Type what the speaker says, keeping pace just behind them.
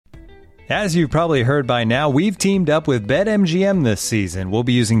As you've probably heard by now, we've teamed up with BetMGM this season. We'll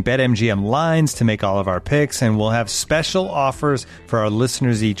be using BetMGM lines to make all of our picks, and we'll have special offers for our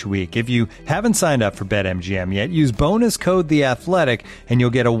listeners each week. If you haven't signed up for BetMGM yet, use bonus code The Athletic, and you'll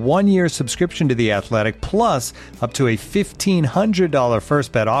get a 1-year subscription to The Athletic, plus up to a $1,500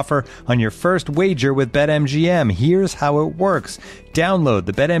 first bet offer on your first wager with BetMGM. Here's how it works. Download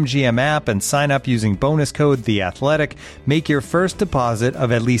the BetMGM app and sign up using bonus code The Athletic. Make your first deposit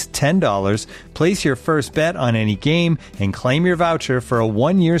of at least $10. Place your first bet on any game and claim your voucher for a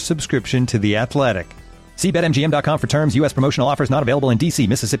 1-year subscription to The Athletic. See BetMGM.com for terms. U.S. promotional offers not available in D.C.,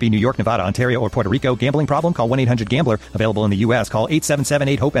 Mississippi, New York, Nevada, Ontario, or Puerto Rico. Gambling problem? Call 1-800-GAMBLER. Available in the U.S. Call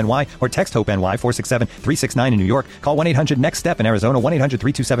 877-8-HOPE-NY or text HOPE-NY 467-369 in New York. Call 1-800-NEXT-STEP in Arizona.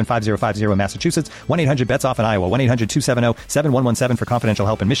 1-800-327-5050 in Massachusetts. 1-800-BETS-OFF in Iowa. 1-800-270-7117 for confidential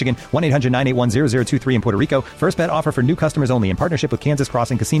help in Michigan. 1-800-981-0023 in Puerto Rico. First bet offer for new customers only in partnership with Kansas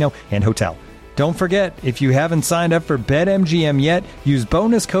Crossing Casino and Hotel. Don't forget, if you haven't signed up for BetMGM yet, use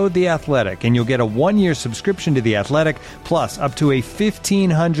bonus code The Athletic, and you'll get a 1-year subscription to The Athletic, plus up to a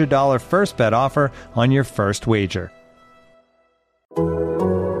 $1,500 first bet offer on your first wager.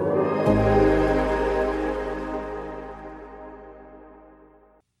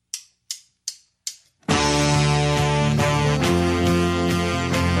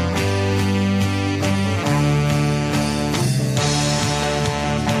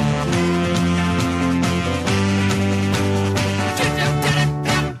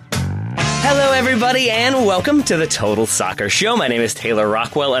 Everybody, and welcome to the Total Soccer Show. My name is Taylor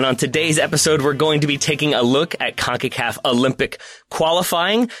Rockwell, and on today's episode, we're going to be taking a look at CONCACAF Olympic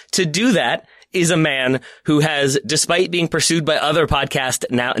qualifying. To do that is a man who has, despite being pursued by other podcast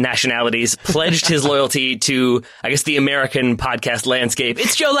nationalities, pledged his loyalty to, I guess, the American podcast landscape.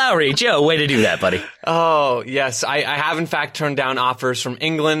 It's Joe Lowry. Joe, way to do that, buddy. Oh, yes. I have, in fact, turned down offers from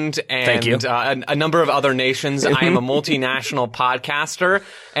England and Thank you. A number of other nations. I am a multinational podcaster,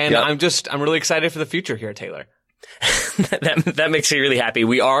 and Yep. I'm really excited for the future here, Taylor. That makes me really happy.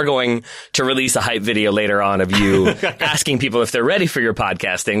 We are going to release a hype video later on of you asking people if they're ready for your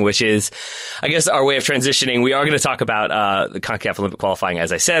podcasting, which is, I guess, our way of transitioning. We are going to talk about the CONCACAF Olympic qualifying,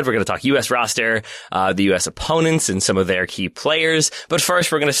 as I said. We're going to talk U.S. roster, the U.S. opponents, and some of their key players. But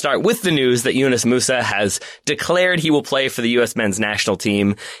first, we're going to start with the news that Yunus Musah has declared he will play for the U.S. men's national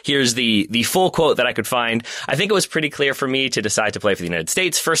team. Here's the full quote that I could find. I think it was pretty clear for me to decide to play for the United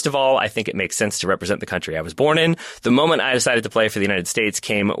States. First of all, I think it makes sense to represent the country I was born in. The moment I decided to play for the United States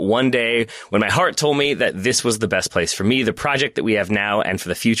came one day when my heart told me that this was the best place for me. The project that we have now and for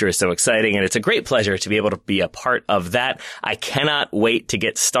the future is so exciting, and it's a great pleasure to be able to be a part of that. I cannot wait to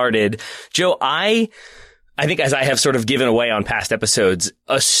get started. Joe, I think, as I have sort of given away on past episodes,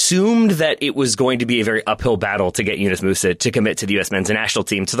 assumed that it was going to be a very uphill battle to get Yunus Musah to commit to the U.S. men's national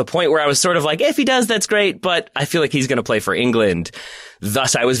team, to the point where I was sort of like, if he does, that's great, but I feel like he's going to play for England.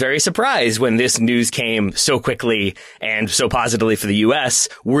 Thus, I was very surprised when this news came so quickly and so positively for the U.S.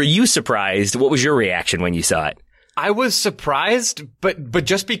 Were you surprised? What was your reaction when you saw it? I was surprised, but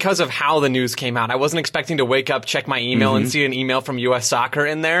just because of how the news came out. I wasn't expecting to wake up, check my email, and see an email from U.S. Soccer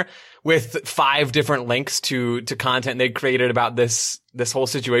in there with 5 different links to content they created about this whole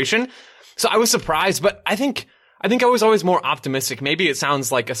situation. So I was surprised, but I think I was always more optimistic. Maybe it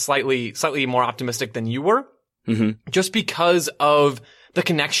sounds like a slightly more optimistic than you were. Just because of the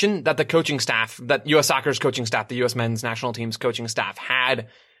connection that the coaching staff, that U.S. Soccer's coaching staff, the U.S. men's national team's coaching staff had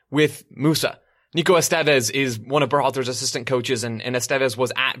with Musah. Nico Estevez is one of Berhalter's assistant coaches, and Estevez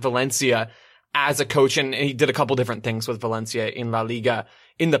was at Valencia as a coach, and he did a couple different things with Valencia in La Liga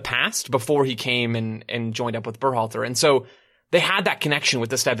in the past before he came and joined up with Berhalter. And so they had that connection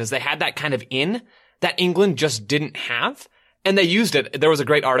with Estevez. They had that kind of in that England just didn't have. And they used it. There was a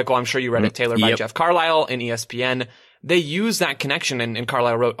great article, I'm sure you read it, Taylor, by Jeff Carlisle in ESPN. They used that connection, and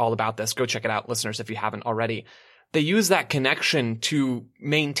Carlisle wrote all about this. Go check it out, listeners, if you haven't already. They used that connection to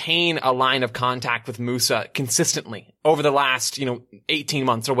maintain a line of contact with Musah consistently over the last, 18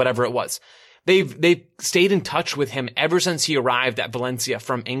 months or whatever it was. They've stayed in touch with him ever since he arrived at Valencia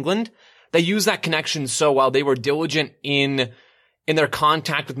from England. They used that connection so well. They were diligent in their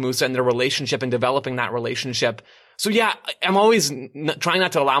contact with Musah and their relationship and developing that relationship. So yeah, I'm always trying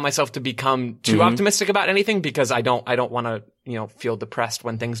not to allow myself to become too optimistic about anything, because I don't want to, feel depressed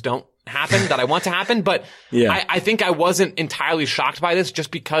when things don't happen that I want to happen. But I think I wasn't entirely shocked by this,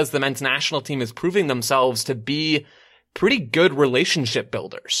 just because the men's national team is proving themselves to be pretty good relationship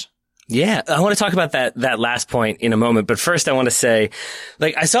builders. Yeah, I want to talk about that last point in a moment. But first, I want to say,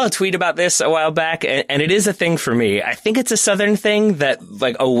 like, I saw a tweet about this a while back, and it is a thing for me. I think it's a Southern thing that,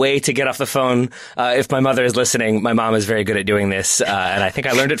 like, a way to get off the phone. If my mother is listening, my mom is very good at doing this, and I think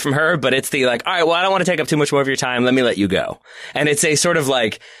I learned it from her. But it's the, like, all right, well, I don't want to take up too much more of your time. Let me let you go. And it's a sort of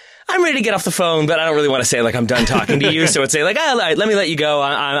like, I'm ready to get off the phone, but I don't really want to say, like, I'm done talking to you. So it's a, like, all right, let me let you go.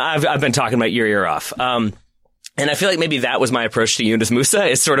 I've been talking my ear off. And I feel like maybe that was my approach to Yunus Musah.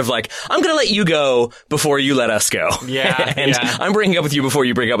 It's sort of like, I'm going to let you go before you let us go. Yeah. And I'm breaking up with you before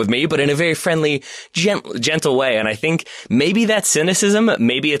you break up with me, but in a very friendly, gentle way. And I think maybe that's cynicism.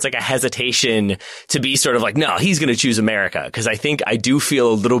 Maybe it's like a hesitation to be sort of like, no, he's going to choose America. Because I think I do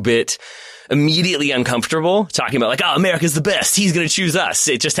feel a little bit immediately uncomfortable talking about like, oh, America's the best. He's going to choose us.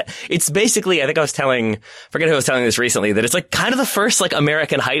 It's basically, I think I forget who I was telling this recently, that it's like kind of the first like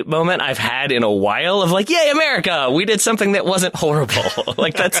American hype moment I've had in a while of like, yay, America. We did something that wasn't horrible.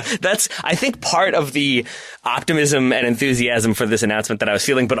 Like that's, I think part of the optimism and enthusiasm for this announcement that I was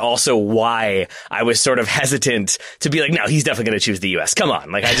feeling, but also why I was sort of hesitant to be like, no, he's definitely going to choose the U.S. Come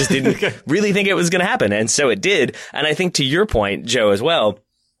on. Like I just didn't really think it was going to happen. And so it did. And I think to your point, Joe, as well,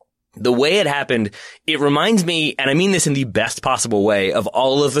 the way it happened, it reminds me, and I mean this in the best possible way, of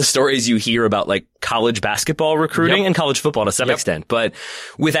all of the stories you hear about like college basketball recruiting and college football to some extent, but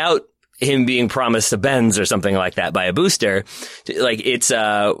without him being promised a Benz or something like that by a booster. Like it's,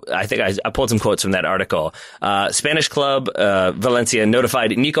 I think I pulled some quotes from that article. Spanish club, Valencia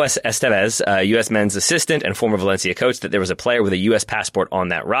notified Nico Estevez, U.S. men's assistant and former Valencia coach, that there was a player with a U.S. passport on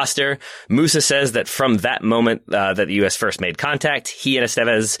that roster. Musah says that from that moment, that the U.S. first made contact, he and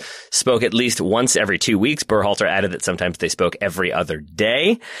Estevez spoke at least once every 2 weeks. Berhalter added that sometimes they spoke every other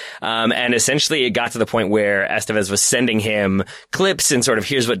day. And essentially it got to the point where Estevez was sending him clips and sort of,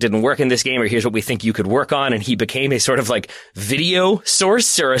 here's what didn't work in this game, or here's what we think you could work on. And he became a sort of like video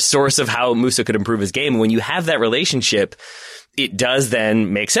source, or a source of how Musah could improve his game. And when you have that relationship, it does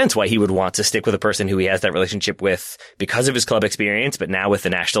then make sense why he would want to stick with a person who he has that relationship with because of his club experience, but now with the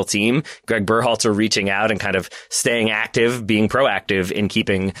national team. Greg Berhalter reaching out and kind of staying active, being proactive in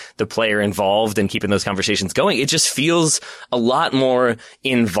keeping the player involved and keeping those conversations going. It just feels a lot more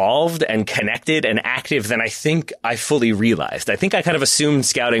involved and connected and active than I think I fully realized. I think I kind of assumed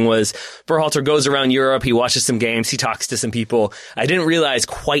scouting was Berhalter goes around Europe, he watches some games, he talks to some people. I didn't realize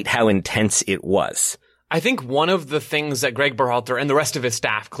quite how intense it was. I think one of the things that Greg Berhalter and the rest of his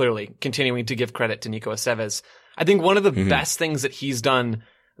staff, clearly continuing to give credit to Nico Estevez, I think one of the best things that he's done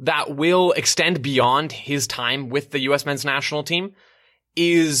that will extend beyond his time with the U.S. men's national team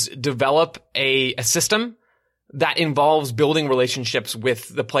is develop a system that involves building relationships with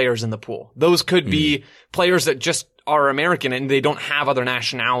the players in the pool. Those could be players that just are American and they don't have other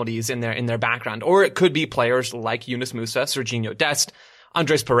nationalities in their background. Or it could be players like Yunus Musah, Serginho Dest,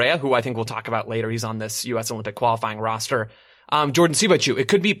 Andres Perea, who I think we'll talk about later. He's on this U.S. Olympic qualifying roster. Jordan Siebatcheu. It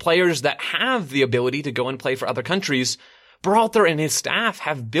could be players that have the ability to go and play for other countries. Berhalter and his staff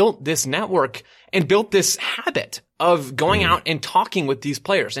have built this network and built this habit of going out and talking with these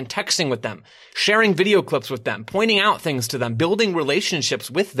players and texting with them, sharing video clips with them, pointing out things to them, building relationships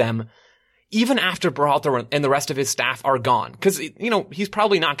with them, even after Berhalter and the rest of his staff are gone. Cause, he's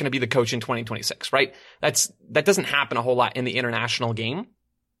probably not going to be the coach in 2026, right? That doesn't happen a whole lot in the international game.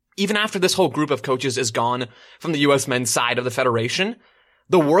 Even after this whole group of coaches is gone from the U.S. men's side of the federation,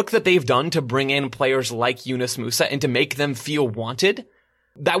 the work that they've done to bring in players like Yunus Musah and to make them feel wanted,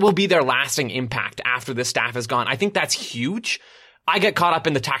 that will be their lasting impact after this staff is gone. I think that's huge. I get caught up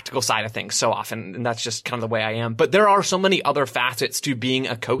in the tactical side of things so often, and that's just kind of the way I am. But there are so many other facets to being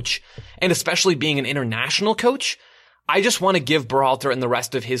a coach, and especially being an international coach. I just want to give Berhalter and the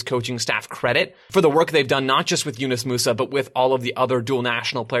rest of his coaching staff credit for the work they've done, not just with Yunus Musah, but with all of the other dual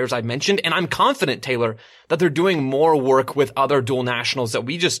national players I've mentioned. And I'm confident, Taylor, that they're doing more work with other dual nationals that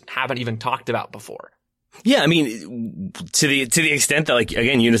we just haven't even talked about before. Yeah, I mean, to the extent that, like,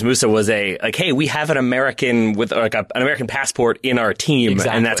 again, Yunus Musah was hey, we have an American with like an American passport in our team,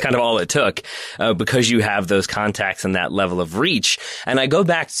 exactly. And that's kind of all it took, because you have those contacts and that level of reach. And I go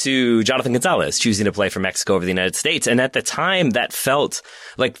back to Jonathan Gonzalez choosing to play for Mexico over the United States, and at the time that felt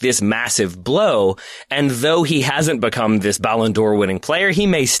like this massive blow. And though he hasn't become this Ballon d'Or winning player, he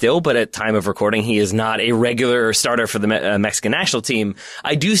may still, but at time of recording, he is not a regular starter for the Mexican national team.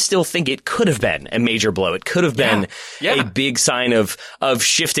 I do still think it could have been a major blow. It could have been a big sign of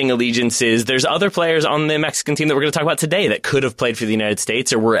shifting allegiances. There's other players on the Mexican team that we're going to talk about today that could have played for the United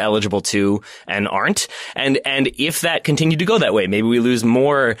States or were eligible to and aren't. And if that continued to go that way, maybe we lose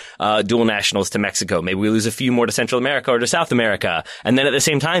more dual nationals to Mexico. Maybe we lose a few more to Central America or to South America. And then at the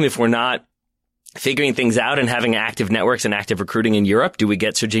same time, if we're not figuring things out and having active networks and active recruiting in Europe. Do we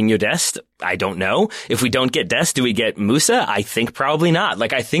get Sergiño Dest? I don't know. If we don't get Dest, do we get Musah? I think probably not.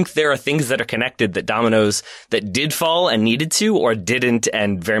 Like, I think there are things that are connected, that dominoes that did fall and needed to, or didn't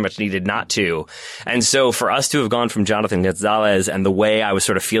and very much needed not to. And so for us to have gone from Jonathan Gonzalez and the way I was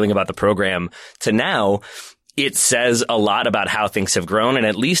sort of feeling about the program to now, it says a lot about how things have grown. And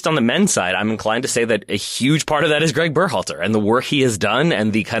at least on the men's side, I'm inclined to say that a huge part of that is Greg Berhalter and the work he has done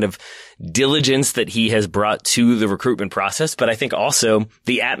and the kind of diligence that he has brought to the recruitment process. But I think also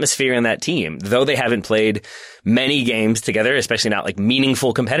the atmosphere in that team, though they haven't played many games together, especially not like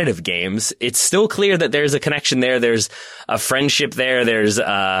meaningful competitive games, it's still clear that there's a connection there. There's a friendship there. There's,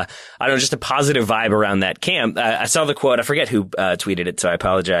 I don't know, just a positive vibe around that camp. I saw the quote. I forget who tweeted it, so I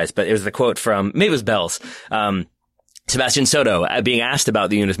apologize, but it was the quote from, maybe it was Bells. Sebastian Soto being asked about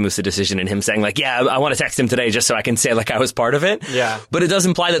the Yunus Musah decision and him saying like, yeah, I want to text him today just so I can say like I was part of it. Yeah. But it does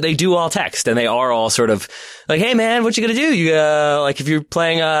imply that they do all text and they are all sort of like, hey man, what you gonna do? You like if you're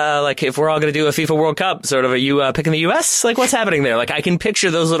playing like if we're all gonna do a FIFA World Cup, sort of, are you picking the US? Like what's happening there? Like I can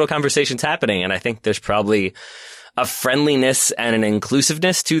picture those little conversations happening, and I think there's probably a friendliness and an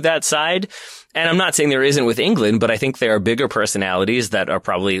inclusiveness to that side. And I'm not saying there isn't with England, but I think there are bigger personalities that are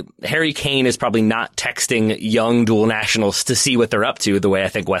probably, Harry Kane is probably not texting young dual nationals to see what they're up to the way I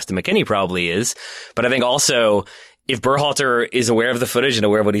think Weston McKennie probably is. But I think also, if Berhalter is aware of the footage and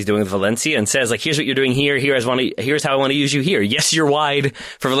aware of what he's doing with Valencia and says, like, here's what you're doing here, here's how I want to use you here. Yes, you're wide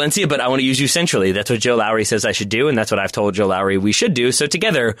for Valencia, but I want to use you centrally. That's what Joe Lowry says I should do, and that's what I've told Joe Lowry we should do. So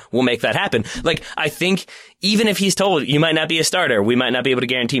together, we'll make that happen. Like, I think even if he's told, you might not be a starter, we might not be able to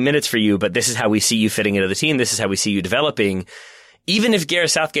guarantee minutes for you, but this is how we see you fitting into the team, this is how we see you developing. Even if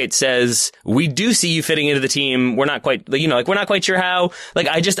Gareth Southgate says, we do see you fitting into the team, we're not quite, you know, like, we're not quite sure how, like,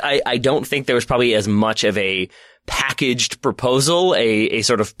 I don't think there was probably as much of a packaged proposal, a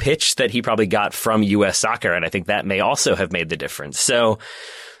sort of pitch that he probably got from US Soccer. And I think that may also have made the difference. So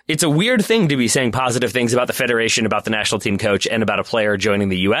it's a weird thing to be saying positive things about the federation, about the national team coach, and about a player joining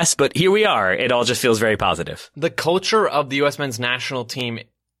the US. But here we are. It all just feels very positive. The culture of the US men's national team,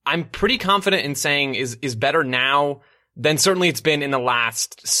 I'm pretty confident in saying is better now than certainly it's been in the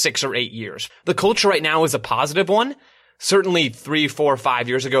last 6 or 8 years. The culture right now is a positive one. Certainly 3, 4, 5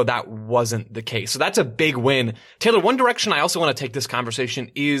 years ago, that wasn't the case. So that's a big win. Taylor, one direction I also want to take this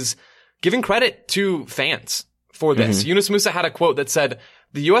conversation is giving credit to fans for this. Yunus Musah had a quote that said,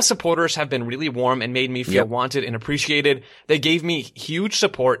 the U.S. supporters have been really warm and made me feel wanted and appreciated. They gave me huge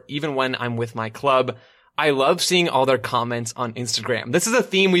support even when I'm with my club. I love seeing all their comments on Instagram. This is a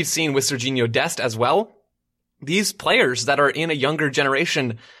theme we've seen with Sergiño Dest as well. These players that are in a younger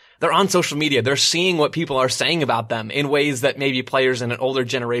generation, they're on social media. They're seeing what people are saying about them in ways that maybe players in an older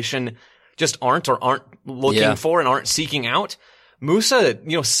generation just aren't looking for and aren't seeking out.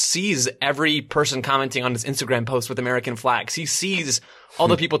 Musah, sees every person commenting on his Instagram post with American flags. He sees all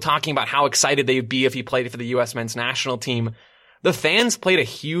the people talking about how excited they would be if he played for the U.S. men's national team. The fans played a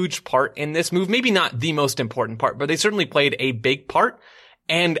huge part in this move. Maybe not the most important part, but they certainly played a big part.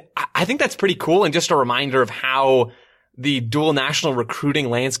 And I think that's pretty cool. And just a reminder of how the dual national recruiting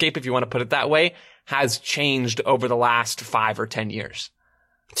landscape, if you want to put it that way, has changed over the last 5 or 10 years.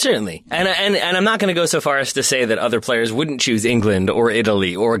 Certainly. And I'm not going to go so far as to say that other players wouldn't choose England or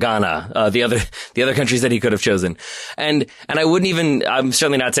Italy or Ghana, the other countries that he could have chosen. And I wouldn't even, I'm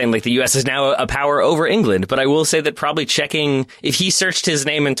certainly not saying like the US is now a power over England, but I will say that probably checking, if he searched his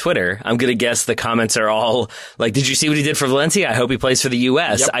name in Twitter, I'm going to guess the comments are all like, did you see what he did for Valencia? I hope he plays for the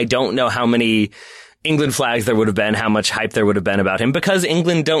US. Yep. I don't know how many England flags there would have been, how much hype there would have been about him, because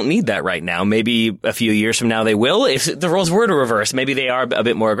England don't need that right now. Maybe a few years from now they will. If the roles were to reverse, maybe they are a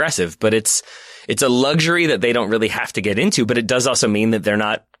bit more aggressive, but it's a luxury that they don't really have to get into, but it does also mean that they're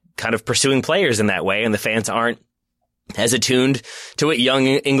not kind of pursuing players in that way, and the fans aren't as attuned to what young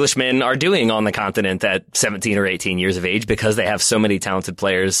Englishmen are doing on the continent at 17 or 18 years of age, because they have so many talented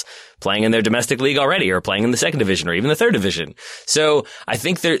players playing in their domestic league already, or playing in the second division or even the third division. So I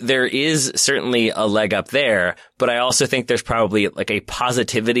think there is certainly a leg up there, but I also think there's probably like a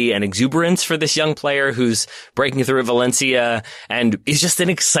positivity and exuberance for this young player who's breaking through at Valencia and is just an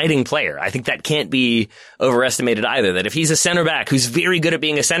exciting player. I think that can't be overestimated either, that if he's a center back who's very good at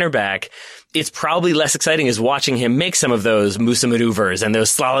being a center back, it's probably less exciting as watching him make some of those Musah maneuvers and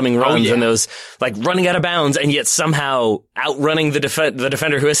those slaloming runs and those like running out of bounds and yet somehow outrunning the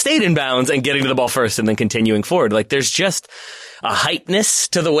defender who has stayed in bounds and getting to the ball first and then continuing forward. Like there's just a hypeness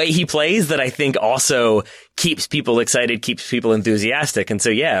to the way he plays that I think also keeps people excited, keeps people enthusiastic. And so,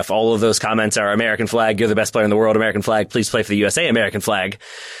 yeah, if all of those comments are American flag, you're the best player in the world, American flag, please play for the USA, American flag,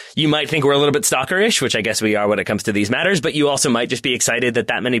 you might think we're a little bit stalkerish, which I guess we are when it comes to these matters, but you also might just be excited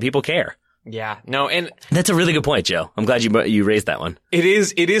that many people care. Yeah, no, and that's a really good point, Joe. I'm glad you raised that one. It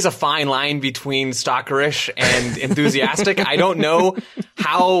is a fine line between stalkerish and enthusiastic. I don't know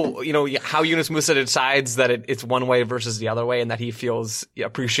how Yunus Musah decides that it's one way versus the other way and that he feels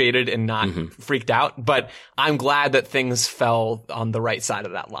appreciated and not freaked out. But I'm glad that things fell on the right side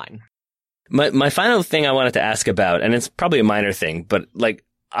of that line. My final thing I wanted to ask about, and it's probably a minor thing, but like,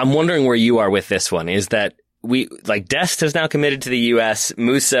 I'm wondering where you are with this one, is that Dest has now committed to the U.S.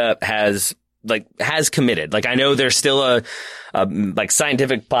 Musah has committed. Like, I know there's still a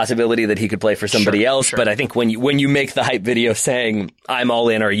scientific possibility that he could play for somebody else, but I think when you make the hype video saying I'm all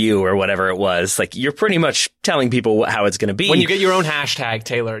in, are you, or whatever it was, like, you're pretty much telling people how it's going to be. When you get your own hashtag,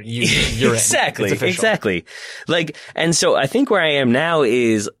 Taylor, you're exactly. Like, and so I think where I am now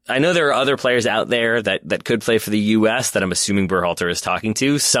is, I know there are other players out there that could play for the U.S. that I'm assuming Berhalter is talking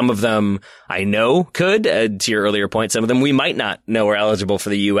to. Some of them I know could, to your earlier point, some of them we might not know are eligible for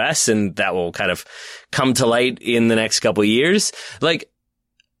the U.S., and that will kind of come to light in the next couple of years. Like,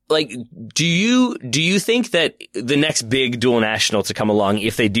 do you think that the next big dual national to come along,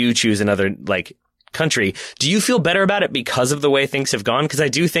 if they do choose another, like, country, do you feel better about it because of the way things have gone? Because I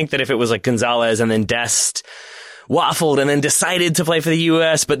do think that if it was like Gonzalez and then Dest waffled and then decided to play for the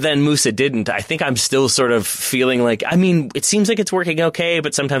U.S., but then Musah didn't, I think I'm still sort of feeling like, I mean, it seems like it's working okay,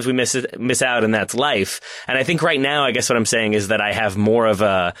 but sometimes we miss out, and that's life. And I think right now, I guess what I'm saying is that I have more of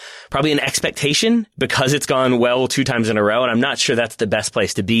probably an expectation because it's gone well 2 times in a row, and I'm not sure that's the best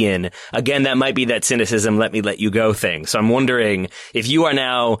place to be in. Again, that might be that cynicism, let me let you go thing. So I'm wondering if you are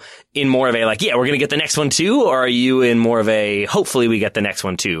now in more of a, like, yeah, we're going to get the next one too, or are you in more of a, hopefully we get the next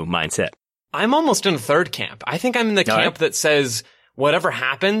one too mindset? I'm almost in a third camp. I think I'm in the camp that says whatever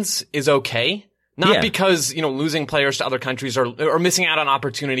happens is okay. Not because, losing players to other countries or missing out on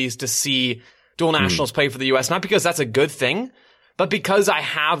opportunities to see dual nationals play for the U.S. Not because that's a good thing, but because I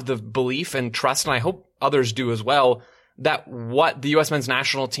have the belief and trust, and I hope others do as well, that what the U.S. men's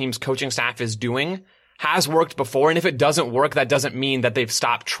national team's coaching staff is doing has worked before. And if it doesn't work, that doesn't mean that they've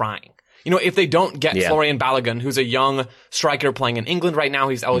stopped trying. If they don't get Florian Balogun, who's a young striker playing in England right now,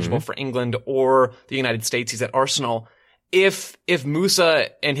 he's eligible for England or the United States. He's at Arsenal. If Musah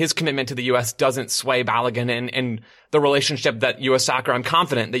and his commitment to the U.S. doesn't sway Balogun and the relationship that U.S. Soccer, I'm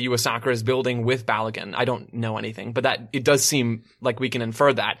confident that U.S. Soccer is building with Balogun. I don't know anything, but that it does seem like we can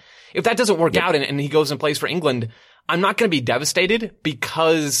infer that. If that doesn't work out and he goes and plays for England, I'm not going to be devastated,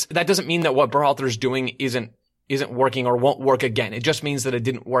 because that doesn't mean that what Berhalter is doing isn't working or won't work again. It just means that it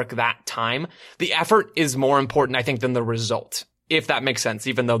didn't work that time. The effort is more important, I think, than the result, if that makes sense,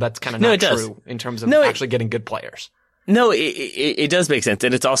 even though that's kind of not true in terms of actually getting good players. No, it does make sense.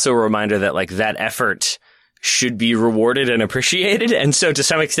 And it's also a reminder that, like, that effort should be rewarded and appreciated. And so to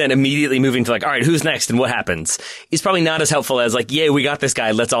some extent, immediately moving to, like, all right, who's next and what happens is probably not as helpful as, like, yay, we got this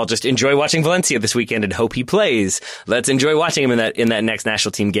guy. Let's all just enjoy watching Valencia this weekend and hope he plays. Let's enjoy watching him in that next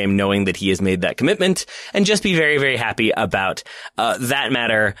national team game, knowing that he has made that commitment, and just be very, very happy about that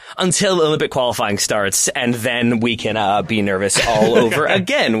matter until Olympic qualifying starts. And then we can be nervous all over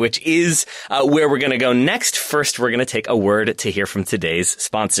again, which is where we're going to go next. First, we're going to take a word to hear from today's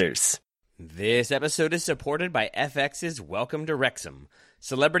sponsors. This episode is supported by FX's Welcome to Wrexham.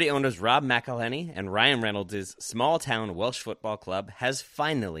 Celebrity owners Rob McElhenney and Ryan Reynolds' small-town Welsh football club has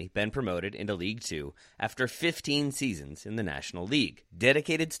finally been promoted into League Two after 15 seasons in the National League.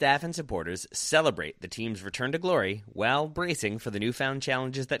 Dedicated staff and supporters celebrate the team's return to glory while bracing for the newfound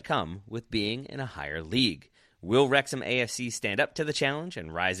challenges that come with being in a higher league. Will Wrexham AFC stand up to the challenge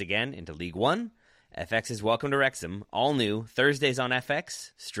and rise again into League One? FX's Welcome to Wrexham, all new, Thursdays on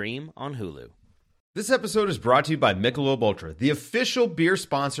FX, stream on Hulu. This episode is brought to you by Michelob Ultra, the official beer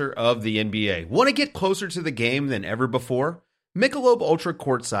sponsor of the NBA. Want to get closer to the game than ever before? Michelob Ultra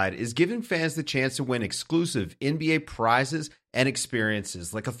Courtside is giving fans the chance to win exclusive NBA prizes and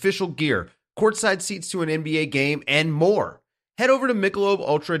experiences like official gear, courtside seats to an NBA game, and more. Head over to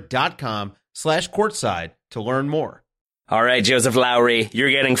MichelobUltra.com/courtside to learn more. All right, Joseph Lowry,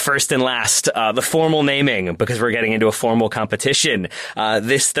 you're getting first and last, the formal naming, because we're getting into a formal competition.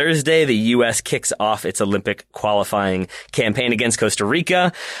 This Thursday, the U.S. kicks off its Olympic qualifying campaign against Costa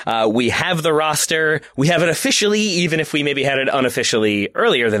Rica. We have the roster. We have it officially, even if we maybe had it unofficially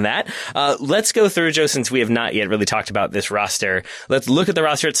earlier than that. Let's go through, Joe, since we have not yet really talked about this roster. Let's look at the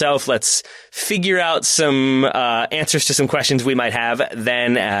roster itself. Let's figure out some answers to some questions we might have.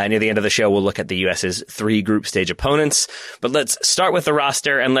 Then, near the end of the show, we'll look at the U.S.'s 3 group stage opponents. But let's start with the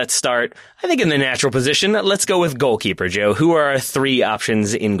roster, and let's start, I think, in the natural position. Let's go with goalkeeper, Joe. Who are our 3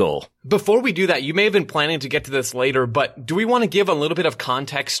 options in goal? Before we do that, you may have been planning to get to this later, but do we want to give a little bit of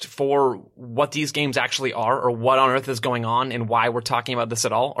context for what these games actually are, or what on earth is going on and why we're talking about this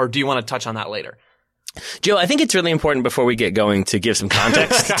at all? Or do you want to touch on that later? Joe, I think it's really important before we get going to give some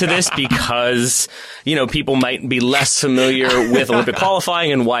context to this because, people might be less familiar with Olympic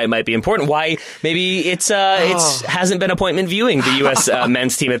qualifying and why it might be important. Why maybe it's hasn't been appointment viewing the U.S.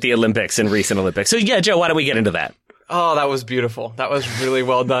 men's team at the Olympics and recent Olympics. So yeah, Joe, why don't we get into that? Oh, that was beautiful. That was really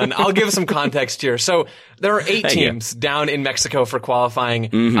well done. I'll give some context here. So there are 8 teams down in Mexico for qualifying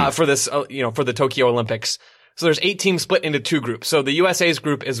for this, for the Tokyo Olympics. So there's 8 teams split into 2 groups. So the USA's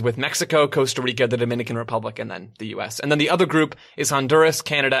group is with Mexico, Costa Rica, the Dominican Republic, and then the US. And then the other group is Honduras,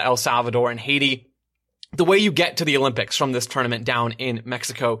 Canada, El Salvador, and Haiti. The way you get to the Olympics from this tournament down in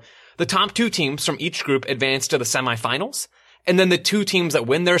Mexico, the top 2 teams from each group advance to the semifinals. And then the 2 teams that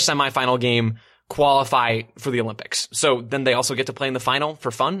win their semifinal game qualify for the Olympics. So then they also get to play in the final for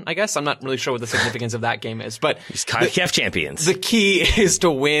fun, I guess. I'm not really sure what the significance of that game is, but these CONCACAF champions. The key is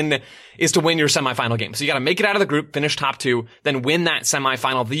to win your semifinal game. So you got to make it out of the group, finish top 2, then win that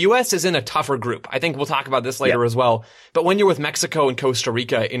semifinal. The US is in a tougher group. I think we'll talk about this later as well. But when you're with Mexico and Costa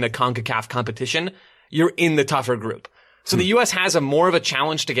Rica in a CONCACAF competition, you're in the tougher group. So the US has more of a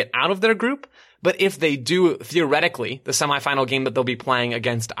challenge to get out of their group. But if they do, theoretically, the semifinal game that they'll be playing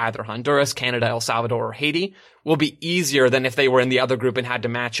against either Honduras, Canada, El Salvador, or Haiti will be easier than if they were in the other group and had to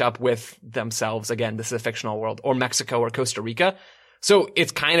match up with themselves. Again, this is a fictional world, or Mexico or Costa Rica. So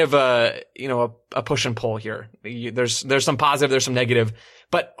it's kind of a push and pull here. There's some positive, there's some negative,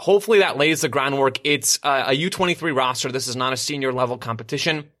 but hopefully that lays the groundwork. It's a U23 roster. This is not a senior level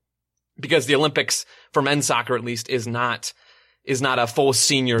competition because the Olympics for men's soccer, at least, is not a full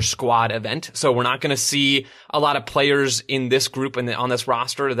senior squad event. So we're not going to see a lot of players in this group and on this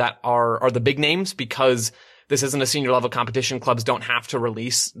roster that are the big names because this isn't a senior level competition. Clubs don't have to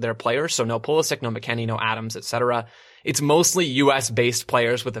release their players. So no Pulisic, no McKennie, no Adams, etc. It's mostly US based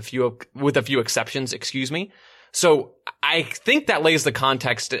players with a few exceptions, So I think that lays the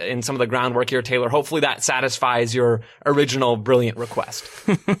context in some of the groundwork here, Taylor. Hopefully that satisfies your original brilliant request.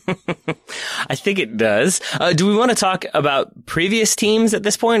 I think it does. Do we want to talk about previous teams at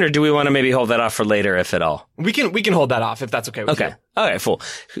this point, or do we want to maybe hold that off for later, if at all? We can hold that off if that's okay with you. Okay, full.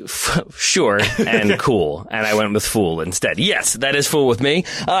 Sure, and cool. And I went with fool instead. Yes, that is fool with me.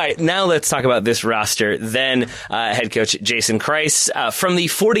 All right, now let's talk about this roster. Then head coach Jason Kreis, from the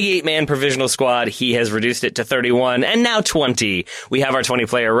 48-man provisional squad, he has reduced it to 31, and now 20. We have our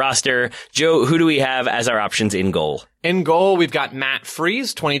 20-player roster. Joe, who do we have as our options in goal? In goal, we've got Matt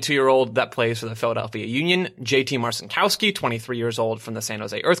Freese, 22-year-old that plays for the Philadelphia Union, JT Marcinkowski, 23 years old from the San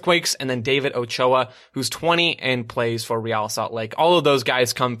Jose Earthquakes, and then David Ochoa, who's 20 and plays for Real Salt Lake. All of those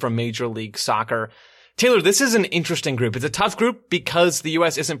guys come from Major League Soccer. Taylor, this is an interesting group. It's a tough group because the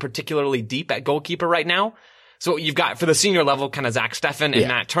U.S. isn't particularly deep at goalkeeper right now. So you've got, for the senior level, kind of Zach Steffen and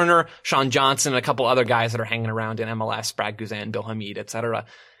Matt Turner, Sean Johnson, and a couple other guys that are hanging around in MLS, Brad Guzan, Bill Hamid, etc.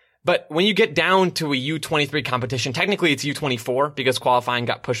 But when you get down to a U23 competition, technically it's U24 because qualifying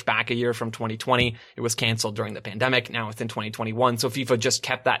got pushed back a year from 2020. It was canceled during the pandemic. Now it's in 2021. So FIFA just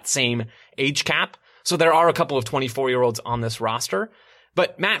kept that same age cap. So there are a couple of 24-year-olds on this roster.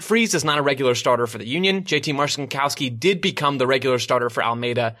 But Matt Freese is not a regular starter for the Union. JT Marcinkowski did become the regular starter for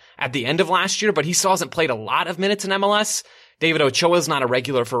Almeida at the end of last year, but he still hasn't played a lot of minutes in MLS. David Ochoa is not a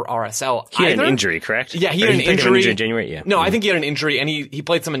regular for RSL either. He had an injury, correct? Yeah, he had an injury in January. Yeah. No, I think he had an injury, and he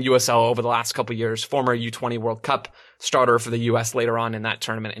played some in USL over the last couple of years. Former U20 World Cup starter for the US later on in that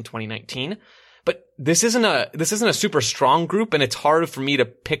tournament in 2019. But this isn't a super strong group, and it's hard for me to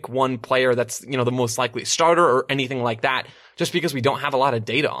pick one player that's, the most likely starter or anything like that, just because we don't have a lot of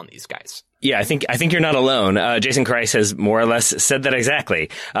data on these guys. Yeah, I think you're not alone. Jason Kreis has more or less said that exactly.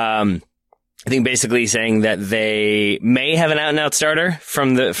 I think basically saying that they may have an out-and-out starter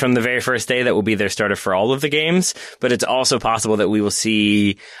from the very first day that will be their starter for all of the games, but it's also possible that we will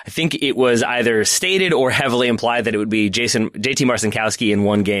see, I think it was either stated or heavily implied that it would be JT Marcinkowski in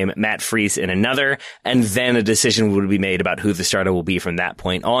one game, Matt Freese in another, and then a decision would be made about who the starter will be from that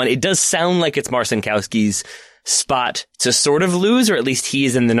point on. It does sound like it's Marcinkowski's spot to sort of lose, or at least he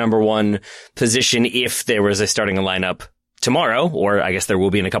is in the number one position if there was a starting lineup tomorrow, or I guess there will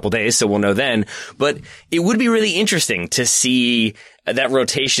be in a couple days, so we'll know then. But it would be really interesting to see that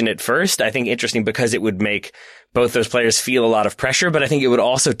rotation at first. I think interesting because it would make both those players feel a lot of pressure, but I think it would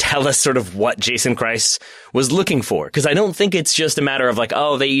also tell us sort of what Jason Kreis was looking for. Because I don't think it's just a matter of like,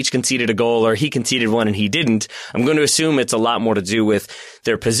 oh, they each conceded a goal or he conceded one and he didn't. I'm going to assume it's a lot more to do with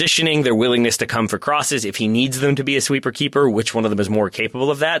their positioning, their willingness to come for crosses, if he needs them to be a sweeper keeper, which one of them is more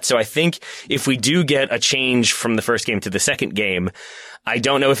capable of that. So I think if we do get a change from the first game to the second game, I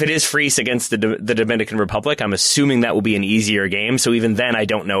don't know if it is Freese against the Dominican Republic. I'm assuming that will be an easier game. So even then, I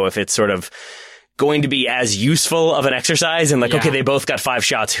don't know if it's sort of going to be as useful of an exercise and like, okay, they both got 5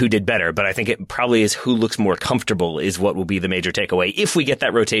 shots. Who did better? But I think it probably is who looks more comfortable is what will be the major takeaway. If we get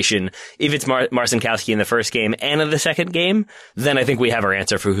that rotation, if it's Marcinkowski in the first game and in the second game, then I think we have our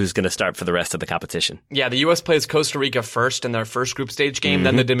answer for who's going to start for the rest of the competition. Yeah, the U.S. plays Costa Rica first in their first group stage game,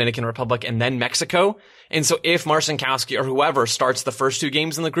 then the Dominican Republic, and then Mexico. And so if Marcinkowski or whoever starts the first 2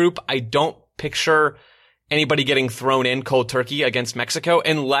 games in the group, I don't picture anybody getting thrown in cold turkey against Mexico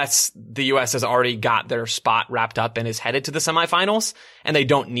unless the U.S. has already got their spot wrapped up and is headed to the semifinals and they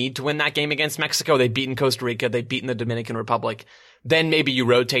don't need to win that game against Mexico. They've beaten Costa Rica. They've beaten the Dominican Republic. Then maybe you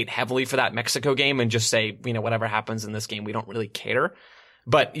rotate heavily for that Mexico game and just say, whatever happens in this game, we don't really care.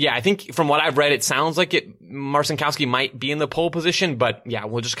 But yeah, I think from what I've read, it sounds like Marcinkowski might be in the pole position, but yeah,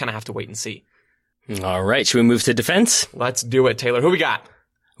 we'll just kind of have to wait and see. All right. Should we move to defense? Let's do it, Taylor. Who we got?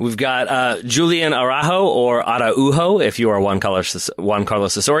 We've got Julian Araujo, or Araujo, if you are Juan Carlos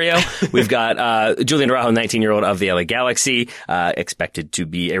Osorio. We've got Julian Araujo, 19-year-old of the LA Galaxy, expected to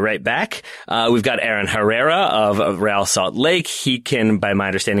be a right back. We've got Aaron Herrera of Real Salt Lake. He can, by my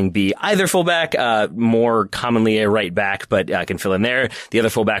understanding, be either fullback, more commonly a right back, but can fill in there. The other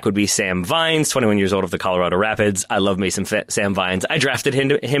fullback would be Sam Vines, 21 years old of the Colorado Rapids. I love me some Sam Vines. I drafted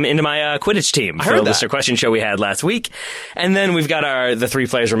him into my Quidditch team for the listener question show we had last week. And then we've got the 3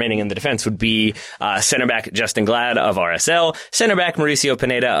 players remaining in the defense would be center back Justin Glad of RSL, center back Mauricio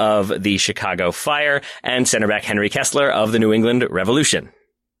Pineda of the Chicago Fire, and center back Henry Kessler of the New England Revolution.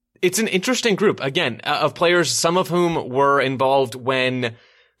 It's an interesting group, again, of players, some of whom were involved when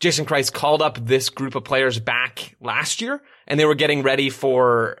Jason Kreis called up this group of players back last year, and they were getting ready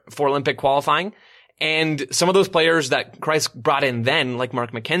for Olympic qualifying. And some of those players that Kreis brought in then, like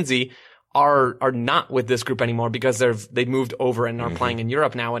Mark McKenzie, are not with this group anymore because they've moved over and are playing in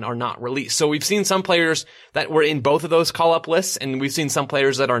Europe now and are not released. So we've seen some players that were in both of those call-up lists, and we've seen some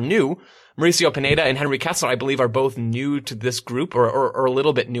players that are new. Mauricio Pineda and Henry Kessler, I believe, are both new to this group or a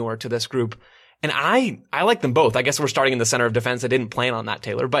little bit newer to this group. And I like them both. I guess we're starting in the center of defense. I didn't plan on that,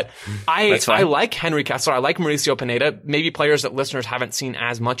 Taylor, but I like Henry Kessler. I like Mauricio Pineda, maybe players that listeners haven't seen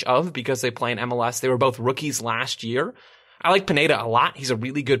as much of because they play in MLS. They were both rookies last year. I like Pineda a lot. He's a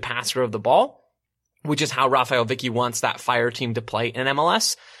really good passer of the ball, which is how Rafael Vicky wants that Fire team to play in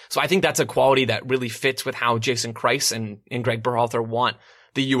MLS. So I think that's a quality that really fits with how Jason Kreis and Greg Berhalter want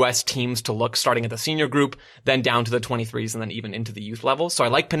the U.S. teams to look, starting at the senior group, then down to the 23s, and then even into the youth level. So I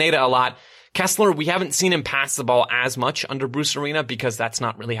like Pineda a lot. Kessler, we haven't seen him pass the ball as much under Bruce Arena because that's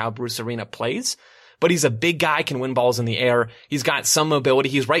not really how Bruce Arena plays. But he's a big guy, can win balls in the air. He's got some mobility.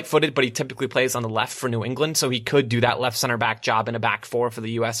 He's right-footed, but he typically plays on the left for New England, so he could do that left center back job in a back 4 for the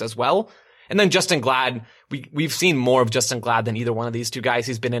U.S. as well. And then Justin Glad, we've seen more of Justin Glad than either one of these 2 guys.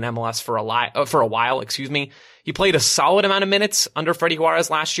 He's been in MLS for a while. He played a solid amount of minutes under Freddie Juarez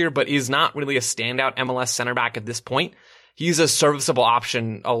last year, but is not really a standout MLS center back at this point. He's a serviceable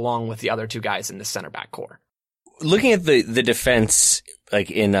option along with the other 2 guys in the center back core. Looking at the defense, like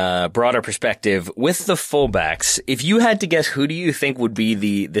in a broader perspective, with the fullbacks, if you had to guess, who do you think would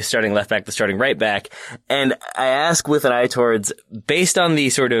be the starting left back, the starting right back? And I ask with an eye towards, based on the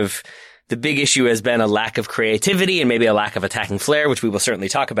sort of, the big issue has been a lack of creativity and maybe a lack of attacking flair, which we will certainly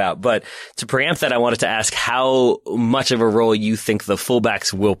talk about. But to preempt that, I wanted to ask how much of a role you think the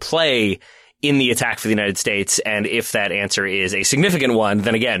fullbacks will play in the attack for the United States, and if that answer is a significant one,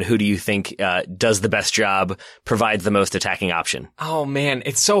 then again, who do you think does the best job, provides the most attacking option? Oh man,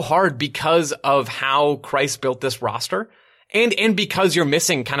 it's so hard because of how Kreis built this roster, and because you're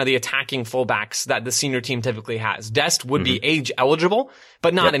missing kind of the attacking fullbacks that the senior team typically has. Dest would be age eligible,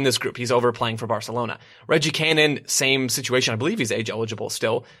 but not in this group. He's overplaying for Barcelona. Reggie Cannon, same situation. I believe he's age eligible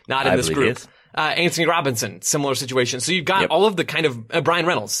still, not in this group. Anthony Robinson, similar situation. So you've got all of the kind of Brian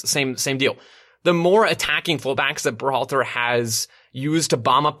Reynolds, same deal. The more attacking fullbacks that Berhalter has used to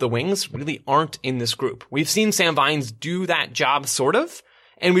bomb up the wings really aren't in this group. We've seen Sam Vines do that job sort of,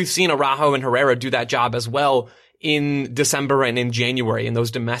 and we've seen Araujo and Herrera do that job as well in December and in January in those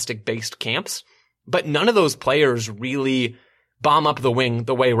domestic-based camps. But none of those players really bomb up the wing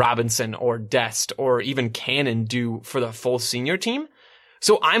the way Robinson or Dest or even Cannon do for the full senior team.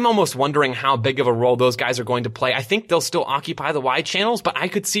 So I'm almost wondering how big of a role those guys are going to play. I think they'll still occupy the wide channels, but I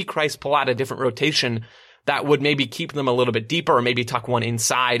could see Kreis pull out a different rotation that would maybe keep them a little bit deeper or maybe tuck one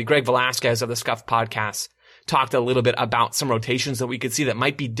inside. Greg Velasquez of the Scuff podcast talked a little bit about some rotations that we could see that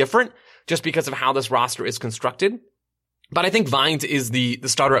might be different just because of how this roster is constructed. But I think Vines is the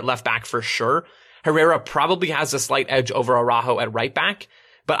starter at left back for sure. Herrera probably has a slight edge over Araujo at right back,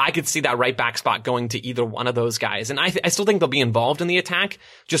 but I could see that right back spot going to either one of those guys. And I still think they'll be involved in the attack,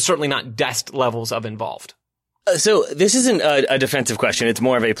 just certainly not Dest levels of involved. So this isn't a defensive question. It's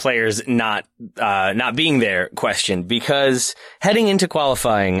more of a players not being there question, because heading into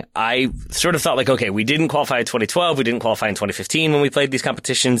qualifying, I sort of thought like, okay, we didn't qualify in 2012. We didn't qualify in 2015 when we played these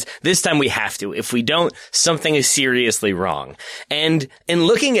competitions. This time we have to. If we don't, something is seriously wrong. And in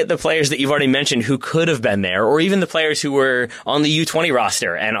looking at the players that you've already mentioned who could have been there, or even the players who were on the U20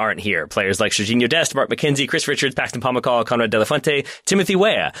 roster and aren't here, players like Serginho Dest, Mark McKenzie, Chris Richards, Paxton Pomykal, Conrad De La Fuente, Timothy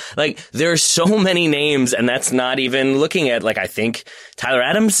Weah. Like, there are so many names, and that's not even looking at, like, I think Tyler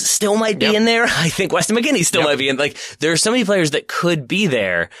Adams still might be in there. I think Weston McKennie still might be in. Like, there are so many players that could be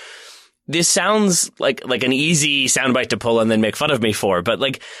there. This sounds like an easy soundbite to pull and then make fun of me for, but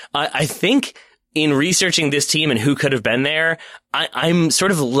like, I think in researching this team and who could have been there, I'm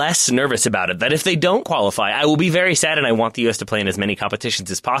sort of less nervous about it. That if they don't qualify, I will be very sad, and I want the U.S. to play in as many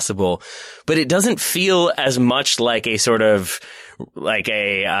competitions as possible. But it doesn't feel as much like a sort of like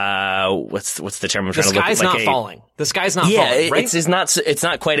a what's the term I'm trying to look at? The sky's not falling. The sky's not falling, right? It's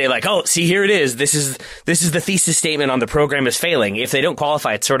not quite a like, oh, see, here it is. This is the thesis statement on the program is failing. If they don't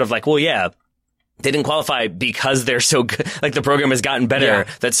qualify, it's sort of like, well, yeah, they didn't qualify because they're so good. Like, the program has gotten better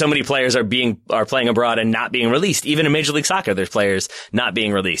that so many players are playing abroad and not being released. Even in Major League Soccer, there's players not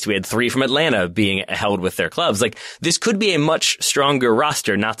being released. We had 3 from Atlanta being held with their clubs. Like, this could be a much stronger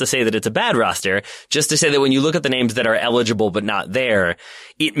roster. Not to say that it's a bad roster, just to say that when you look at the names that are eligible but not there,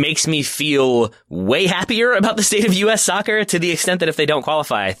 it makes me feel way happier about the state of U.S. soccer, to the extent that if they don't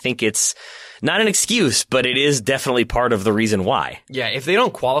qualify, I think it's not an excuse, but it is definitely part of the reason why. Yeah, if they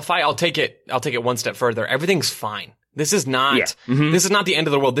don't qualify, I'll take it one step further. Everything's fine. This is not this is not the end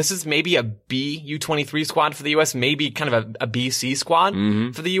of the world. This is maybe a B U23 squad for the US, maybe kind of a BC squad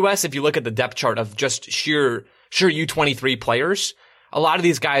for the US. If you look at the depth chart of just sheer U23 players, a lot of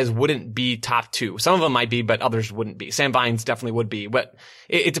these guys wouldn't be top 2. Some of them might be, but others wouldn't be. Sam Vines definitely would be, but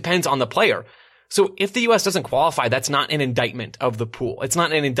it depends on the player. So if the U.S. doesn't qualify, that's not an indictment of the pool. It's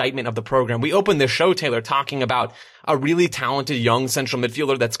not an indictment of the program. We opened this show, Taylor, talking about a really talented young central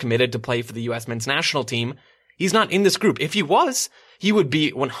midfielder that's committed to play for the U.S. men's national team. He's not in this group. If he was, he would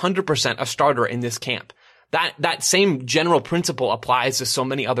be 100% a starter in this camp. That same general principle applies to so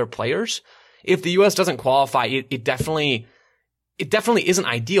many other players. If the U.S. doesn't qualify, it definitely isn't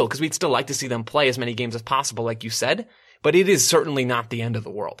ideal, because we'd still like to see them play as many games as possible, like you said, but it is certainly not the end of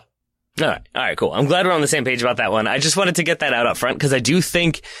the world. All right, cool. I'm glad we're on the same page about that one. I just wanted to get that out up front, because I do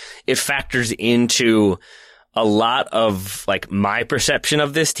think it factors into a lot of like my perception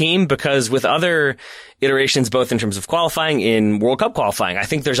of this team, because with other iterations, both in terms of qualifying, in World Cup qualifying, I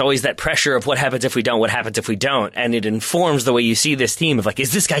think there's always that pressure of what happens if we don't, what happens if we don't. And it informs the way you see this team of like,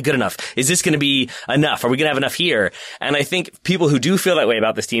 is this guy good enough? Is this going to be enough? Are we going to have enough here? And I think people who do feel that way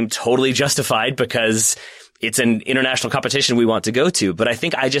about this team, totally justified, because it's an international competition we want to go to. But I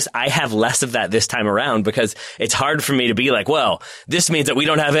think I have less of that this time around, because it's hard for me to be like, well, this means that we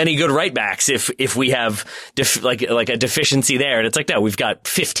don't have any good right backs if we have like a deficiency there. And it's like, no, we've got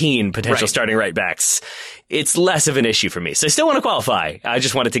 15 potential starting right backs. It's less of an issue for me. So I still want to qualify. I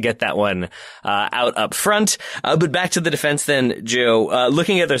just wanted to get that one out up front. But back to the defense then, Joe,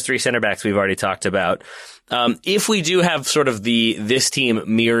 looking at those 3 center backs we've already talked about. If we do have sort of this team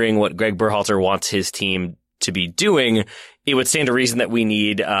mirroring what Greg Berhalter wants his team to be doing, it would stand to reason that we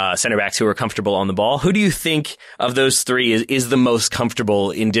need center backs who are comfortable on the ball. Who do you think of those 3 is the most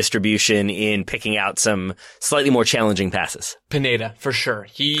comfortable in distribution, in picking out some slightly more challenging passes? Pineda, for sure.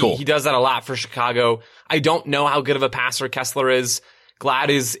 He does that a lot for Chicago. I don't know how good of a passer Kessler is.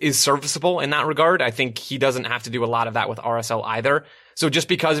 Glad is serviceable in that regard. I think he doesn't have to do a lot of that with RSL either. So just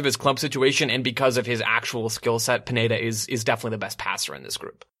because of his club situation and because of his actual skill set, Pineda is definitely the best passer in this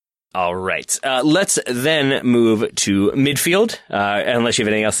group. All right. Let's then move to midfield, unless you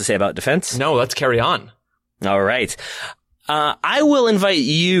have anything else to say about defense. No, let's carry on. All right. I will invite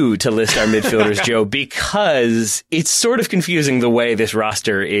you to list our midfielders, Joe, because it's sort of confusing the way this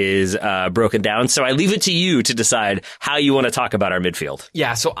roster is broken down. So I leave it to you to decide how you want to talk about our midfield.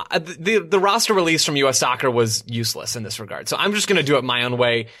 Yeah, so the roster release from U.S. Soccer was useless in this regard. So I'm just going to do it my own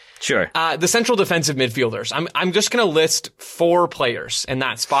way. Sure. The central defensive midfielders. I'm just going to list 4 players in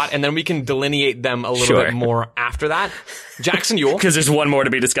that spot, and then we can delineate them a little bit more after that. Jackson Ewell. Because there's one more to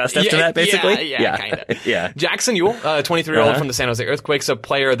be discussed after that, basically? Yeah, kind of. Yeah. Jackson Ewell, 23-year-old from the San Jose Earthquakes, a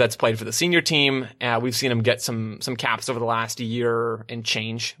player that's played for the senior team. We've seen him get some caps over the last year and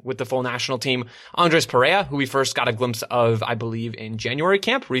change with the full national team. Andres Perea, who we first got a glimpse of, I believe, in January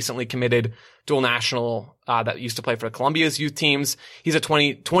camp, recently committed dual national that used to play for Colombia's youth teams. He's a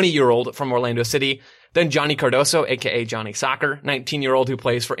 20-year-old from Orlando City. Then Johnny Cardoso, aka Johnny Soccer, 19-year-old who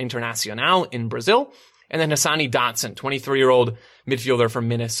plays for Internacional in Brazil. And then Hassani Dotson, 23-year-old midfielder from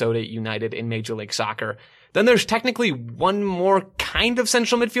Minnesota United in Major League Soccer. Then there's technically one more kind of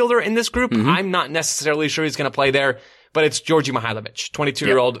central midfielder in this group. I'm not necessarily sure he's going to play there, but it's Djordje Mihailovic,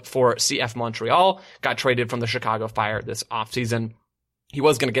 22-year-old for CF Montreal, got traded from the Chicago Fire this offseason. He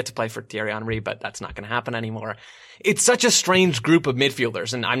was going to get to play for Thierry Henry, but that's not going to happen anymore. It's such a strange group of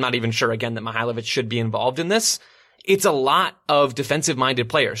midfielders, and I'm not even sure, again, that Mihailovic should be involved in this. It's a lot of defensive-minded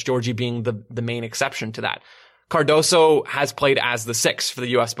players, Djordje being the main exception to that. Cardoso has played as the 6 for the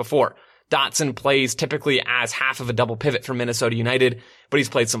U.S. before. Dotson plays typically as half of a double pivot for Minnesota United, but he's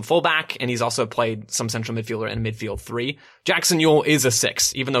played some fullback, and he's also played some central midfielder and midfield 3. Jackson Ewell is a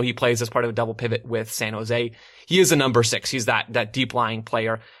 6, even though he plays as part of a double pivot with San Jose. He is a number 6. He's that deep-lying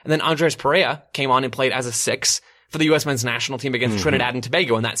player. And then Andres Perea came on and played as a 6 for the U.S. men's national team against Trinidad and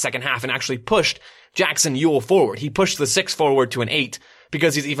Tobago in that second half and actually pushed Jackson Ewell forward. He pushed the 6 forward to an 8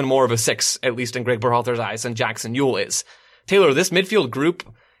 because he's even more of a 6, at least in Greg Berhalter's eyes, than Jackson Ewell is. Taylor, this midfield group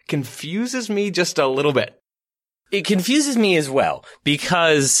confuses me just a little bit. It confuses me as well,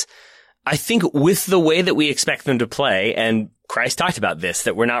 because I think with the way that we expect them to play, and Christ talked about this,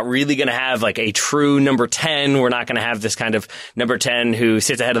 that we're not really going to have like a true number 10. We're not going to have this kind of number 10 who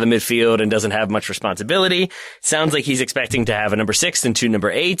sits ahead of the midfield and doesn't have much responsibility. Sounds like he's expecting to have a number 6 and 2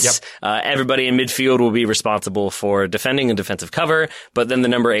 number 8s. Yep. Everybody in midfield will be responsible for defending and defensive cover, but then the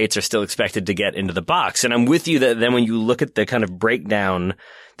number 8s are still expected to get into the box. And I'm with you that then when you look at the kind of breakdown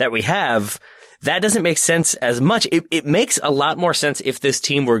that we have, that doesn't make sense as much. It makes a lot more sense if this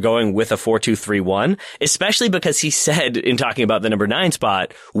team were going with a 4-2-3-1, especially because he said in talking about the number 9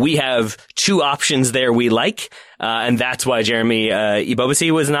 spot, we have 2 options there we like. And that's why Jeremy Ebobisse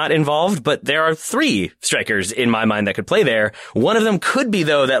was not involved. But there are 3 strikers in my mind that could play there. One of them could be,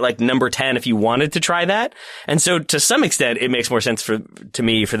 though, that like number 10 if you wanted to try that. And so to some extent, it makes more sense to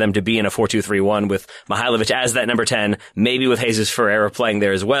me for them to be in a 4-2-3-1 with Mihailovic as that number 10, maybe with Jesus Ferreira playing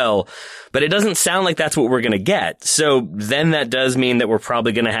there as well. But it doesn't sound like that's what we're going to get. So then that does mean that we're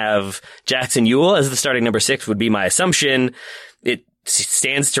probably going to have Jackson Ewell as the starting number 6 would be my assumption. It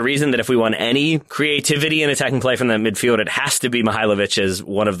stands to reason that if we want any creativity in attacking play from that midfield, it has to be Mihailovic as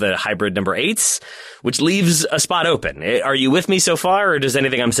one of the hybrid number 8s, which leaves a spot open. Are you with me so far, or does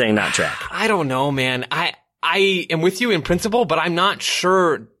anything I'm saying not track? I don't know, man. I am with you in principle, but I'm not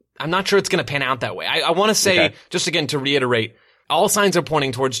sure it's going to pan out that way. I want to say, just again to reiterate, all signs are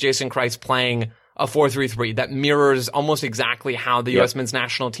pointing towards Jason Kreis playing a 4-3-3 that mirrors almost exactly how the U.S. men's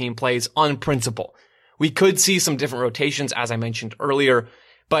national team plays on principle. We could see some different rotations, as I mentioned earlier,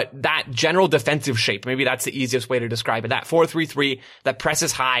 but that general defensive shape, maybe that's the easiest way to describe it. That 4-3-3 that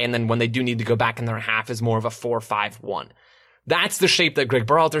presses high, and then when they do need to go back in their half is more of a 4-5-1. That's the shape that Greg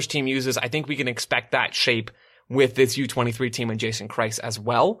Berhalter's team uses. I think we can expect that shape with this U23 team and Jason Kreis as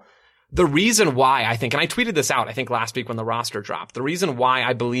well. The reason why I think, and I tweeted this out, I think last week when the roster dropped, the reason why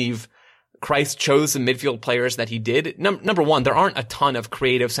I believe Kreis chose the midfield players that he did. Number one, there aren't a ton of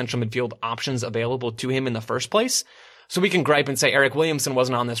creative central midfield options available to him in the first place. So we can gripe and say Eric Williamson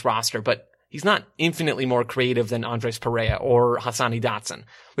wasn't on this roster, but he's not infinitely more creative than Andres Perea or Hassani Dotson.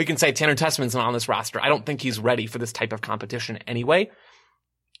 We can say Tanner Tessman's not on this roster. I don't think he's ready for this type of competition anyway.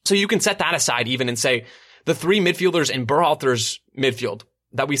 So you can set that aside even and say the 3 midfielders in Berhalter's midfield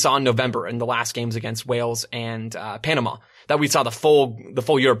that we saw in November in the last games against Wales and Panama, that we saw the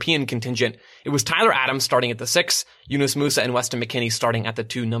full European contingent. It was Tyler Adams starting at the 6, Yunus Musa and Weston McKennie starting at the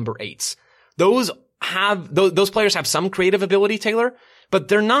 2 number 8s. Those players have some creative ability, Taylor, but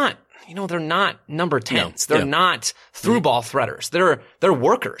they're not number 10s. They're not through ball threaders. They're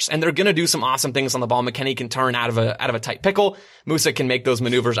workers, and they're going to do some awesome things on the ball. McKennie can turn out of a tight pickle. Musa can make those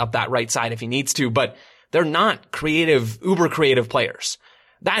maneuvers up that right side if he needs to, but they're not uber creative players.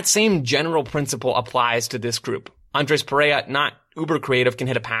 That same general principle applies to this group. Andres Perea, not uber creative, can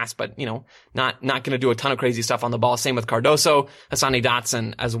hit a pass, but, not going to do a ton of crazy stuff on the ball. Same with Cardoso, Hassani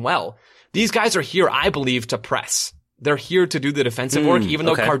Dotson as well. These guys are here, I believe, to press. They're here to do the defensive work, even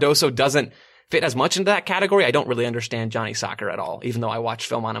though Cardoso doesn't fit as much into that category. I don't really understand Johnny Soccer at all, even though I watched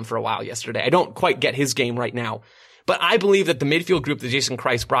film on him for a while yesterday. I don't quite get his game right now. But I believe that the midfield group that Jason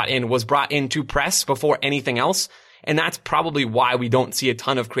Kreis brought in was brought in to press before anything else. And that's probably why we don't see a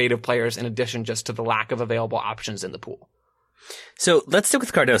ton of creative players in addition just to the lack of available options in the pool. So let's stick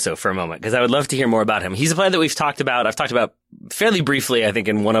with Cardoso for a moment, because I would love to hear more about him. He's a player that I've talked about fairly briefly, I think,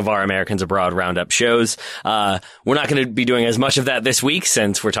 in one of our Americans Abroad Roundup shows. We're not going to be doing as much of that this week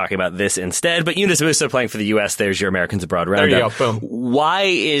since we're talking about this instead. But Yunus Musa playing for the U.S., there's your Americans Abroad Roundup. There you go, boom. Why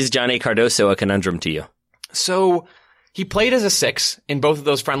is Johnny Cardoso a conundrum to you? So he played as a 6 in both of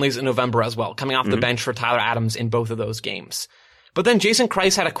those friendlies in November as well, coming off the bench for Tyler Adams in both of those games. But then Jason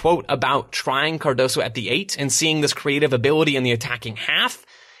Kreis had a quote about trying Cardoso at the 8 and seeing this creative ability in the attacking half.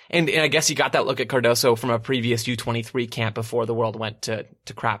 And I guess he got that look at Cardoso from a previous U23 camp before the world went to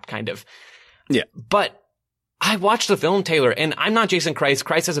crap, kind of. Yeah. But I watched the film, Taylor, and I'm not Jason Kreis.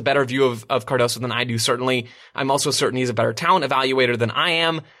 Kreis has a better view of Cardoso than I do, certainly. I'm also certain he's a better talent evaluator than I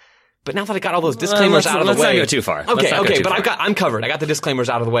am. But now that I got all those disclaimers out of the way. Let's not go too far. Okay, but I'm covered. I got the disclaimers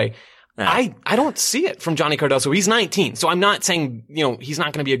out of the way. I don't see it from Johnny Cardoso. He's 19, so I'm not saying, he's not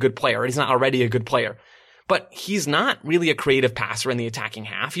going to be a good player. He's not already a good player. But he's not really a creative passer in the attacking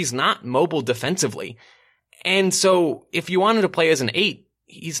half. He's not mobile defensively. And so if you wanted to play as an 8,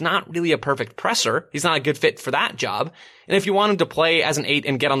 he's not really a perfect presser. He's not a good fit for that job. And if you wanted to play as an 8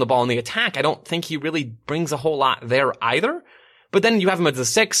 and get on the ball in the attack, I don't think he really brings a whole lot there either. But then you have him as a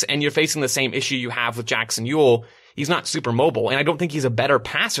 6, and you're facing the same issue you have with Jackson Ewell. He's not super mobile, and I don't think he's a better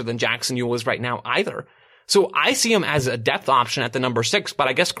passer than Jackson Ewell is right now either. So I see him as a depth option at the number 6, but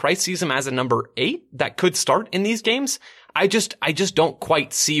I guess Kreis sees him as a number 8 that could start in these games. I just don't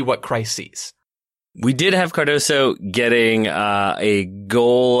quite see what Kreis sees. We did have Cardoso getting a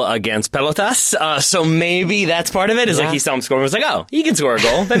goal against Pelotas, so maybe that's part of it. Is like he saw him scoring, was like, oh, he can score a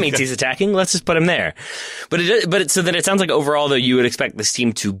goal. That means he's attacking. Let's just put him there. So then it sounds like overall, though, you would expect this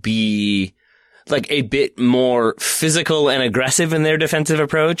team to be like a bit more physical and aggressive in their defensive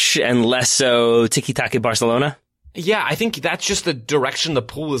approach, and less so tiki-taka Barcelona. Yeah, I think that's just the direction the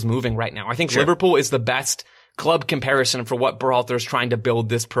pool is moving right now. I think Liverpool is the best club comparison for what Berhalter is trying to build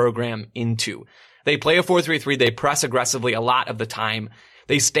this program into. They play a 4-3-3. They press aggressively a lot of the time.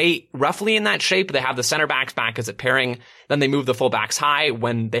 They stay roughly in that shape. They have the center backs back as a pairing. Then they move the full backs high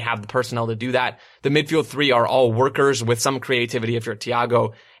when they have the personnel to do that. The midfield 3 are all workers with some creativity if you're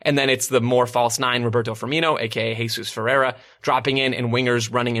Thiago. And then it's the more false 9, Roberto Firmino, aka Jesus Ferreira, dropping in and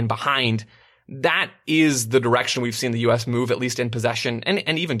wingers running in behind. That is the direction we've seen the U.S. move, at least in possession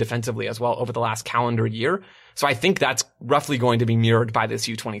and even defensively as well over the last calendar year. So I think that's roughly going to be mirrored by this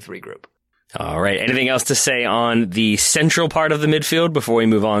U23 group. All right. Anything else to say on the central part of the midfield before we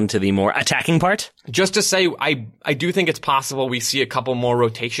move on to the more attacking part? Just to say, I do think it's possible we see a couple more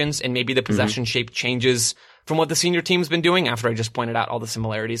rotations and maybe the possession shape changes from what the senior team's been doing after I just pointed out all the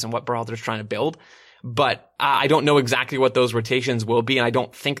similarities and what Berhalter's trying to build. But I don't know exactly what those rotations will be, and I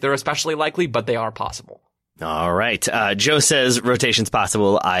don't think they're especially likely, but they are possible. All right. Joe says rotations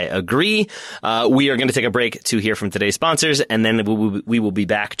possible. I agree. We are going to take a break to hear from today's sponsors, and then we will be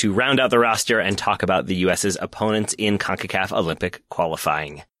back to round out the roster and talk about the U.S.'s opponents in CONCACAF Olympic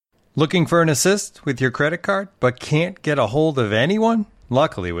qualifying. Looking for an assist with your credit card, but can't get a hold of anyone?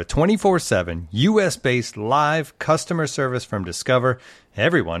 Luckily, with 24/7 U.S.-based live customer service from Discover,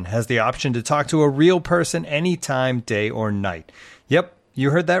 everyone has the option to talk to a real person anytime, day or night. Yep,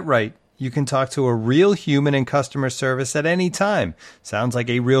 you heard that right. You can talk to a real human in customer service at any time. Sounds like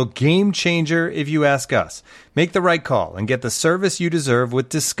a real game changer if you ask us. Make the right call and get the service you deserve with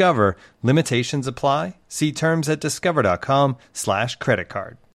Discover. Limitations apply. See terms at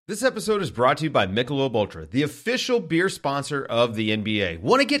discover.com/creditcard. This episode is brought to you by Michelob Ultra, the official beer sponsor of the NBA.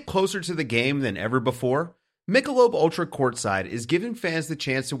 Want to get closer to the game than ever before? Michelob Ultra Courtside is giving fans the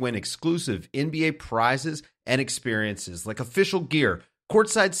chance to win exclusive NBA prizes and experiences like official gear,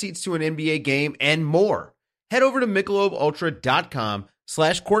 courtside seats to an NBA game, and more. Head over to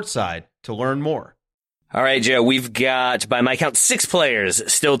MichelobUltra.com/courtside to learn more. All right, Joe, we've got, by my count, 6 players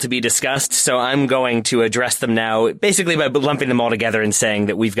still to be discussed, so I'm going to address them now, basically by lumping them all together and saying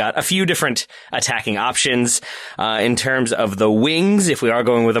that we've got a few different attacking options. In terms of the wings, if we are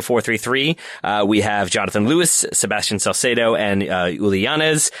going with a 4-3-3, we have Jonathan Lewis, Sebastian Salcedo, and Uli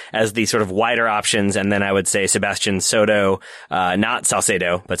Yanez as the sort of wider options, and then I would say Sebastian Soto, not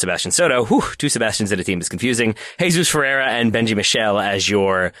Salcedo, but Sebastian Soto. Whew, 2 Sebastians in a team is confusing. Jesus Ferreira and Benji Michel as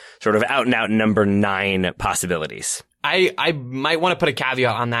your sort of out-and-out number 9 possibilities. I might want to put a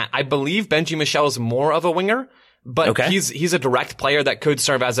caveat on that. I believe Benji Michel is more of a winger, but he's a direct player that could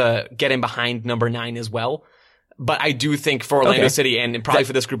serve as a get in behind number 9 as well. But I do think for Orlando City and probably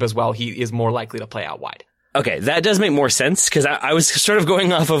for this group as well, he is more likely to play out wide. Okay, that does make more sense because I was sort of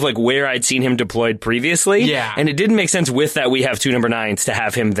going off of like where I'd seen him deployed previously. Yeah. And it didn't make sense with that we have 2 number 9s to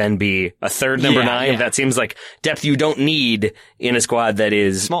have him then be a third number 9. Yeah. That seems like depth you don't need in a squad that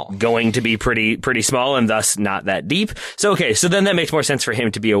is Small. going to be pretty small and thus not that deep. So okay, so then that makes more sense for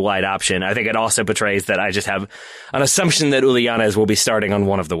him to be a wide option. I think it also portrays that I just have an assumption that Ulianes will be starting on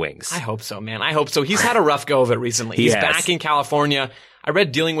one of the wings. I hope so, man. I hope so. He's had a rough go of it recently. He's back in California. I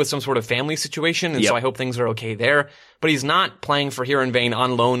read dealing with some sort of family situation, and so I hope things are okay there. But he's not playing for Heerenveen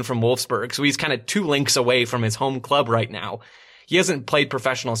on loan from Wolfsburg, so he's kind of 2 links away from his home club right now. He hasn't played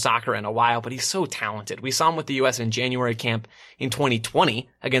professional soccer in a while, but he's so talented. We saw him with the U.S. in January camp in 2020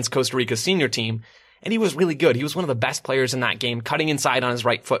 against Costa Rica's senior team, and he was really good. He was one of the best players in that game, cutting inside on his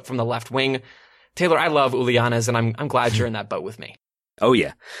right foot from the left wing. Taylor, I love Ulianes, and I'm glad you're in that boat with me. Oh,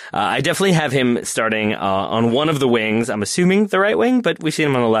 yeah. I definitely have him starting on one of the wings. I'm assuming the right wing, but we've seen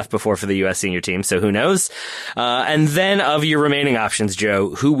him on the left before for the U.S. senior team, so who knows? And then of your remaining options,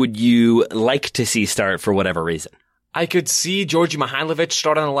 Joe, who would you like to see start for whatever reason? I could see Djordje Mihailovic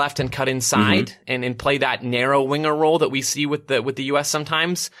start on the left and cut inside and play that narrow winger role that we see with the U.S.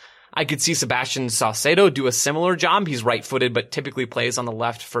 sometimes. I could see Sebastian Salcedo do a similar job. He's right-footed, but typically plays on the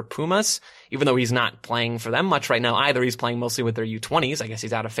left for Pumas, even though he's not playing for them much right now either. He's playing mostly with their U20s. I guess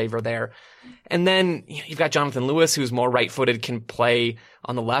he's out of favor there. And then you've got Jonathan Lewis, who's more right-footed, can play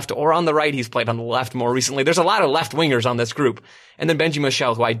on the left or on the right. He's played on the left more recently. There's a lot of left wingers on this group. And then Benji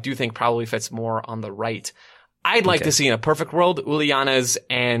Michel, who I do think probably fits more on the right. I'd like to see in a perfect world Ulianes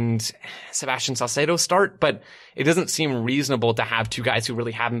and Sebastian Salcedo start, but it doesn't seem reasonable to have 2 guys who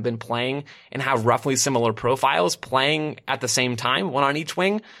really haven't been playing and have roughly similar profiles playing at the same time, one on each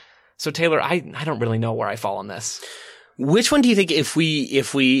wing. So Taylor, I don't really know where I fall on this. Which one do you think if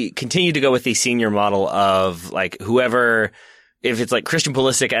we continue to go with the senior model of like whoever, if it's like Christian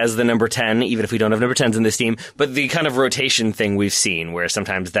Pulisic as the number 10, even if we don't have number 10s in this team, but the kind of rotation thing we've seen where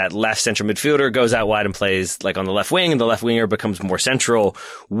sometimes that left central midfielder goes out wide and plays like on the left wing and the left winger becomes more central.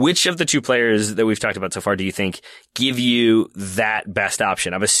 Which of the 2 players that we've talked about so far do you think give you that best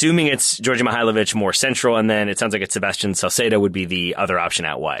option? I'm assuming it's Djordje Mihailovic more central, and then it sounds like it's Sebastian Salcedo would be the other option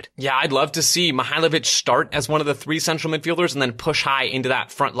out wide. Yeah, I'd love to see Mihailovic start as one of the 3 central midfielders and then push high into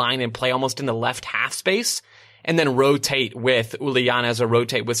that front line and play almost in the left half space. And then rotate with Ulianes or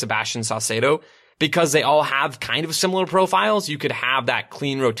rotate with Sebastian Salcedo. Because they all have kind of similar profiles, you could have that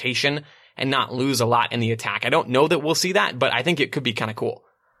clean rotation and not lose a lot in the attack. I don't know that we'll see that, but I think it could be kind of cool.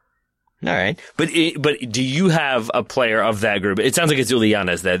 All right. But do you have a player of that group? It sounds like it's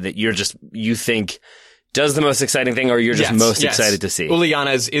Ulianes that you think does the most exciting thing, or you're just most excited to see?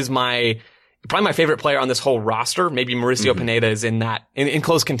 Ulianes is probably my favorite player on this whole roster. Maybe Mauricio Pineda is in that, in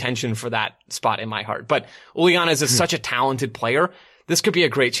close contention for that spot in my heart. But Ulianes is such a talented player. This could be a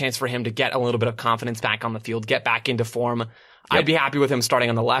great chance for him to get a little bit of confidence back on the field, get back into form. Yep. I'd be happy with him starting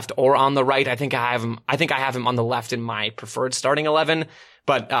on the left or on the right. I think I have him on the left in my preferred starting 11,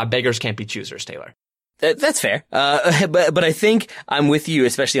 but beggars can't be choosers, Taylor. That's fair. But I think I'm with you,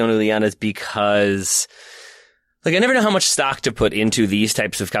 especially on Ulianes, because like, I never know how much stock to put into these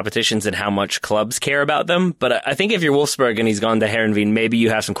types of competitions and how much clubs care about them. But I think if you're Wolfsburg and he's gone to Heerenveen, maybe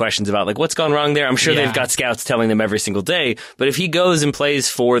you have some questions about, like, what's gone wrong there? I'm sure they've got scouts telling them every single day. But if he goes and plays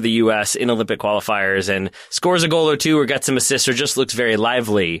for the U.S. in Olympic qualifiers and scores a goal or 2 or gets some assists or just looks very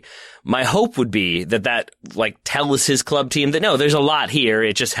lively, my hope would be that like tells his club team that no, there's a lot here.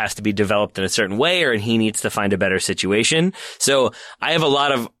 It just has to be developed in a certain way, or he needs to find a better situation. So I have a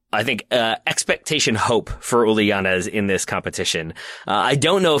lot of, I think, expectation hope for Ulianes in this competition. I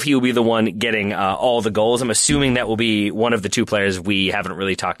don't know if he will be the one getting all the goals. I'm assuming that will be one of the 2 players we haven't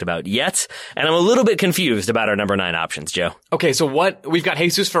really talked about yet. And I'm a little bit confused about our number 9 options, Joe. Okay, so we've got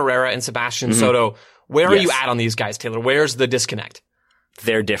Jesus Ferreira and Sebastian Soto. Where are you at on these guys, Taylor? Where's the disconnect?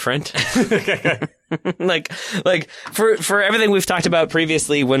 They're different. like for everything we've talked about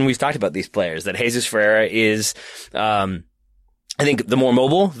previously when we've talked about these players, that Jesus Ferreira is, I think the more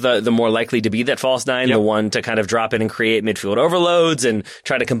mobile, the more likely to be that false 9, the one to kind of drop in and create midfield overloads and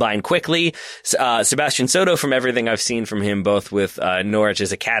try to combine quickly. Sebastian Soto, from everything I've seen from him, both with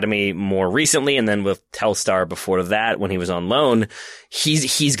Norwich's academy more recently and then with Telstar before that when he was on loan,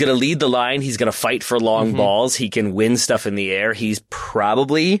 he's going to lead the line. He's going to fight for long balls. He can win stuff in the air. He's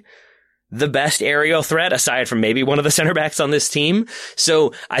probably the best aerial threat aside from maybe one of the center backs on this team.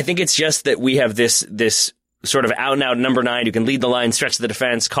 So I think it's just that we have this sort of out and out number 9 who can lead the line, stretch the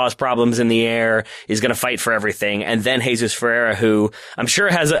defense, cause problems in the air, is going to fight for everything. And then Jesus Ferreira, who I'm sure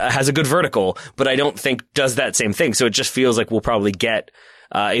has a good vertical, but I don't think does that same thing. So it just feels like we'll probably get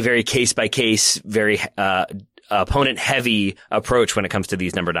a very case by case, very opponent-heavy approach when it comes to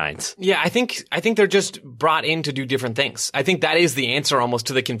these number 9s. Yeah, I think they're just brought in to do different things. I think that is the answer almost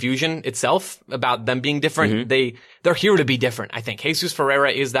to the confusion itself about them being different. Mm-hmm. They're here to be different, I think. Jesus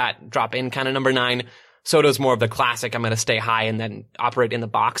Ferreira is that drop-in kind of number 9. Soto's more of the classic, I'm going to stay high and then operate in the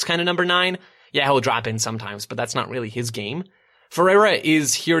box kind of number 9. Yeah, he'll drop in sometimes, but that's not really his game. Ferreira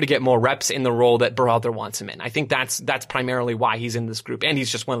is here to get more reps in the role that Berhalter wants him in. I think that's primarily why he's in this group, and he's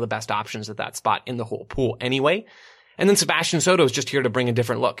just one of the best options at that spot in the whole pool anyway. And then Sebastian Soto is just here to bring a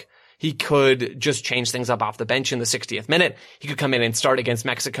different look. He could just change things up off the bench in the 60th minute. He could come in and start against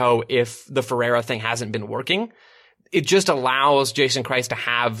Mexico if the Ferreira thing hasn't been working. It just allows Jason Kreis to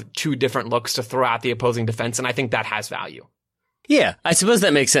have 2 different looks to throw out the opposing defense, and I think that has value. Yeah, I suppose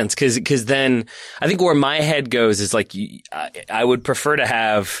that makes sense because then I think where my head goes is like I would prefer to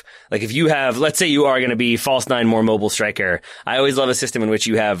have, like, if you have, let's say you are going to be false 9, more mobile striker. I always love a system in which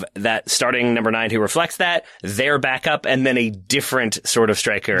you have that starting number 9 who reflects that, their backup, and then a different sort of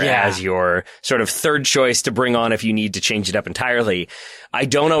striker as your sort of third choice to bring on if you need to change it up entirely. I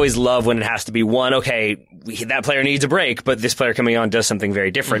don't always love when it has to be one, okay, that player needs a break, but this player coming on does something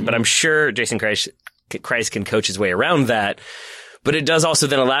very different. Mm-hmm. But I'm sure Jason Kreis can coach his way around that. But it does also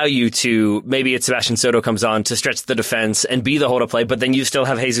then allow you to, maybe it's Sebastian Soto comes on to stretch the defense and be the hold-up play, but then you still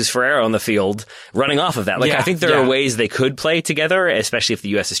have Jesus Ferreira on the field running off of that. Like, I think there are ways they could play together, especially if the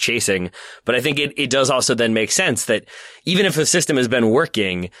U.S. is chasing. But I think it does also then make sense that even if the system has been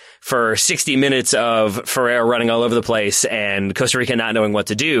working for 60 minutes of Ferreira running all over the place and Costa Rica not knowing what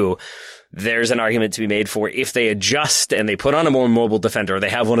to do, there's an argument to be made for if they adjust and they put on a more mobile defender, or they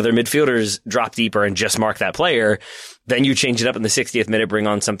have one of their midfielders drop deeper and just mark that player, then you change it up in the 60th minute, bring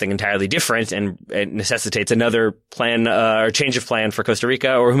on something entirely different, and it necessitates another plan or change of plan for Costa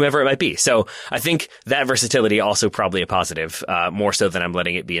Rica or whomever it might be. So I think that versatility also probably a positive, more so than I'm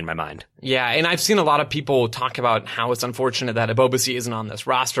letting it be in my mind. Yeah, and I've seen a lot of people talk about how it's unfortunate that Ebobisse isn't on this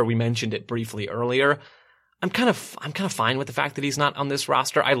roster. We mentioned it briefly earlier. I'm kind of fine with the fact that he's not on this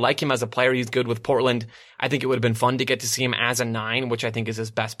roster. I like him as a player. He's good with Portland. I think it would have been fun to get to see him as a 9, which I think is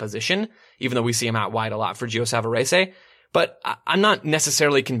his best position, even though we see him out wide a lot for Gio Savarese. But I'm not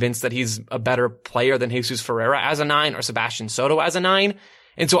necessarily convinced that he's a better player than Jesus Ferreira as a 9 or Sebastian Soto as a 9.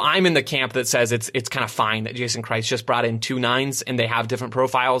 And so I'm in the camp that says it's kind of fine that Jason Kreis just brought in 2 9s and they have different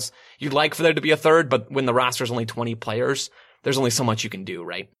profiles. You'd like for there to be a third, but when the roster's only 20 players, there's only so much you can do,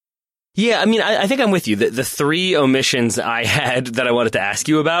 right? Yeah, I mean, I think I'm with you. The 3 omissions I had that I wanted to ask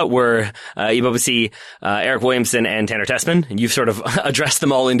you about were Ebobisse, Eric Williamson, and Tanner Tessman. And you've sort of addressed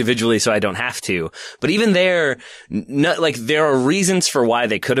them all individually, so I don't have to. But even there, there are reasons for why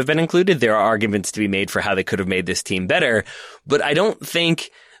they could have been included. There are arguments to be made for how they could have made this team better. But I don't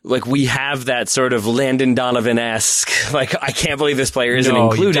think we have that sort of Landon Donovan-esque, I can't believe this player isn't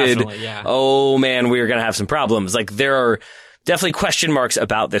included. Yeah. Oh man, we're going to have some problems. There are definitely question marks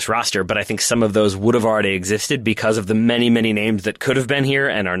about this roster, but I think some of those would have already existed because of the many, many names that could have been here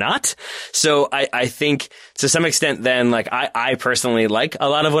and are not. So I think to some extent then, I personally like a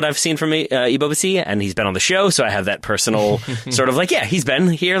lot of what I've seen from Ebobisse, and he's been on the show, so I have that personal sort of he's been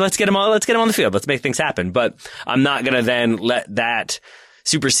here, let's get him on the field, let's make things happen. But I'm not going to then let that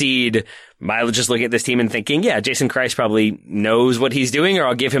supersede my just looking at this team and thinking, yeah, Jason Kreis probably knows what he's doing, or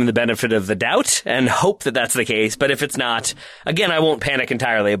I'll give him the benefit of the doubt and hope that that's the case. But if it's not, again, I won't panic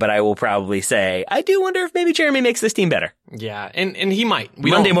entirely, but I will probably say, I do wonder if maybe Jeremy makes this team better. Yeah, and he might.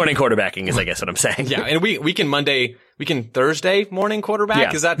 Monday morning quarterbacking is, I guess, what I'm saying. Yeah, and we can Thursday morning quarterback?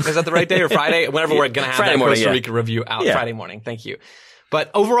 Yeah. Is that the right day, or Friday? Whenever we're going to have Friday that morning, Costa Rica review out Friday morning. Thank you.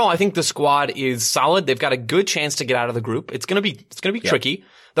 But overall, I think the squad is solid. They've got a good chance to get out of the group. It's going to be tricky.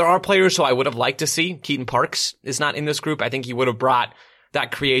 There are players who I would have liked to see. Keaton Parks is not in this group. I think he would have brought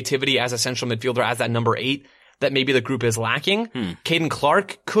that creativity as a central midfielder, as that number 8 that maybe the group is lacking. Caden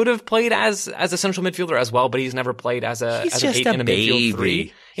Clark could have played as a central midfielder as well, but he's never played as an 8 in a midfield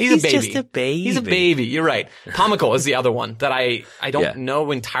 3. He's a baby. Just a baby. He's a baby. You're right. Pomykal is the other one that I don't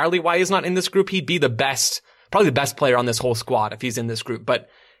know entirely why he's not in this group. He'd be probably the best player on this whole squad if he's in this group, but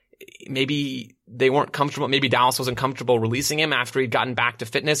maybe they weren't comfortable. Maybe Dallas wasn't comfortable releasing him after he'd gotten back to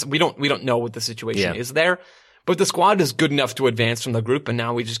fitness. We don't know what the situation is there, but the squad is good enough to advance from the group. And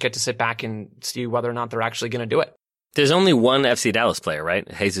now we just get to sit back and see whether or not they're actually going to do it. There's only one FC Dallas player, right?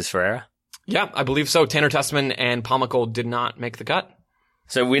 Jesus Ferreira. Yeah, I believe so. Tanner Tessman and Pomykal did not make the cut.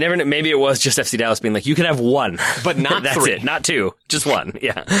 So we never, maybe it was just FC Dallas being like, you can have one, but not That's 3. It. Not 2, just 1.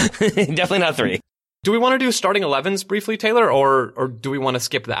 Yeah. Definitely not 3. Do we want to do starting 11s briefly, Taylor, or do we want to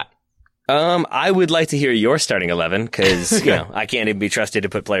skip that? I would like to hear your starting 11 because, I can't even be trusted to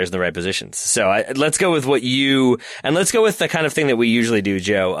put players in the right positions. So let's go with let's go with the kind of thing that we usually do,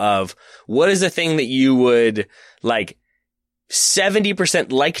 Joe, of what is the thing that you would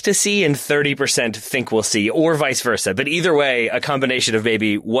 70% like to see and 30% think we'll see, or vice versa. But either way, a combination of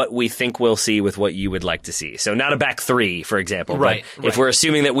maybe what we think we'll see with what you would like to see. So not a back three, for example. Right. But if we're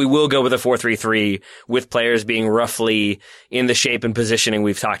assuming that we will go with a 4-3-3 with players being roughly in the shape and positioning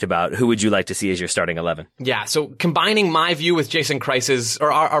we've talked about, who would you like to see as your starting 11? Yeah. So combining my view with Jason Kreis's,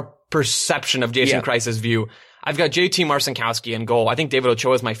 or our perception of Jason Kreis's view, I've got JT Marcinkowski in goal. I think David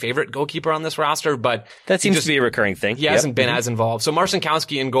Ochoa is my favorite goalkeeper on this roster, but that seems to be a recurring thing. He hasn't been as involved. So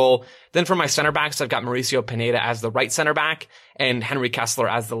Marcinkowski in goal. Then for my center backs, I've got Mauricio Pineda as the right center back and Henry Kessler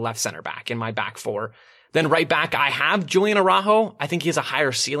as the left center back in my back four. Then right back, I have Julian Araujo. I think he has a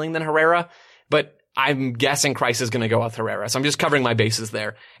higher ceiling than Herrera, but I'm guessing Kreis is going to go with Herrera. So I'm just covering my bases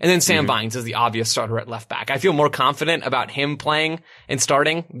there. And then Sam Vines is the obvious starter at left back. I feel more confident about him playing and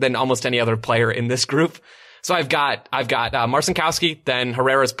starting than almost any other player in this group. So I've got Marcinkowski, then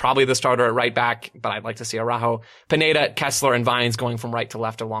Herrera's probably the starter at right back, but I'd like to see Araujo, Pineda, Kessler, and Vines going from right to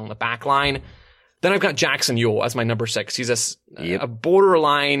left along the back line. Then I've got Jackson Yueill as my number 6. He's a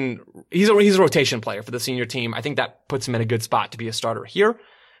borderline, he's a rotation player for the senior team. I think that puts him in a good spot to be a starter here.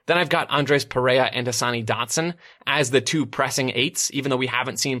 Then I've got Andres Perea and Hassani Dotson as the 2 pressing 8s, even though we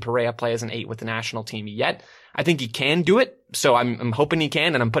haven't seen Perea play as an 8 with the national team yet. I think he can do it, so I'm hoping he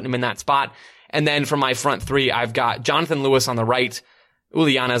can, and I'm putting him in that spot. And then for my front 3, I've got Jonathan Lewis on the right,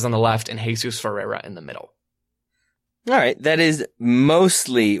 Ulianes on the left, and Jesus Ferreira in the middle. All right. That is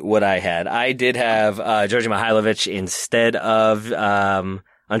mostly what I had. I did have Georgi Mihailovic instead of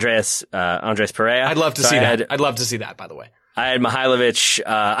Andres Perea. I'd love to see that. I'd love to see that, by the way. I had Mihailovic,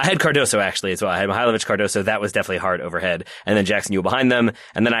 I had Cardoso actually as well. I had Mihailovic, Cardoso. That was definitely hard overhead. And then Jackson Yueill behind them.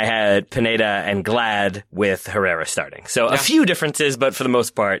 And then I had Pineda and Glad with Herrera starting. So a few differences, but for the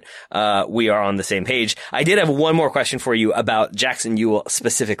most part, we are on the same page. I did have one more question for you about Jackson Yueill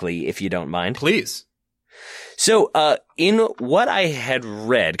specifically, if you don't mind. Please. So, in what I had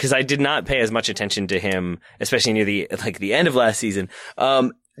read, because I did not pay as much attention to him, especially near the end of last season,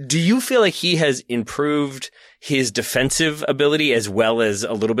 do you feel like he has improved his defensive ability as well as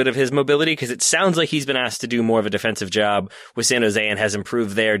a little bit of his mobility? Because it sounds like he's been asked to do more of a defensive job with San Jose and has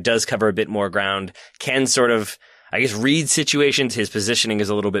improved there, does cover a bit more ground, can sort of, I guess, read situations. His positioning is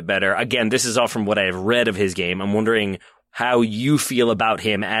a little bit better. Again, this is all from what I've read of his game. I'm wondering how you feel about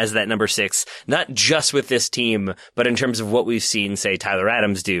him as that number 6, not just with this team, but in terms of what we've seen, say, Tyler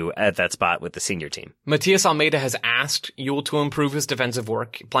Adams do at that spot with the senior team. Matias Almeida has asked Yueill to improve his defensive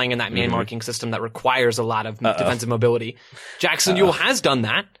work, playing in that man-marking system that requires a lot of defensive mobility. Jackson Yueill has done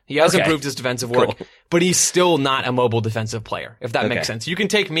that. He has improved his defensive work, but he's still not a mobile defensive player, if that makes sense. You can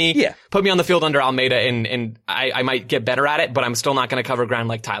take me, put me on the field under Almeida, and I might get better at it, but I'm still not going to cover ground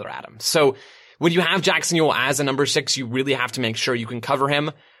like Tyler Adams. So when you have Jackson Yueill as a number 6, you really have to make sure you can cover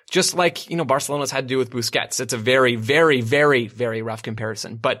him, just like, Barcelona's had to do with Busquets. It's a very, very, very, very rough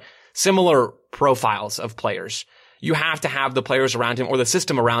comparison, but similar profiles of players. You have to have the players around him or the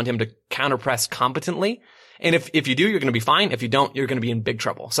system around him to counterpress competently. And if you do, you're going to be fine. If you don't, you're going to be in big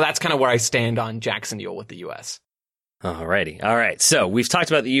trouble. So that's kind of where I stand on Jackson Yueill with the U.S. Alrighty. All right. So we've talked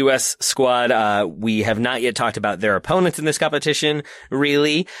about the U.S. squad. We have not yet talked about their opponents in this competition,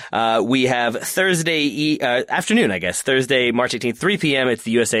 really. We have Thursday afternoon, I guess. Thursday, March 18th, 3 p.m. It's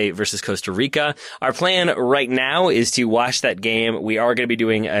the USA versus Costa Rica. Our plan right now is to watch that game. We are going to be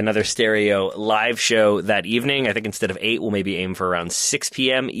doing another stereo live show that evening. I think instead of 8, we'll maybe aim for around 6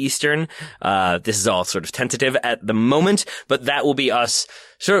 p.m. Eastern. This is all sort of tentative at the moment, but that will be us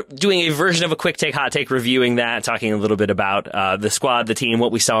sort of doing a version of a quick take, hot take, reviewing that, talking a little bit about the squad, the team,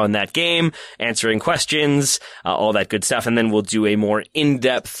 what we saw in that game, answering questions, all that good stuff. And then we'll do a more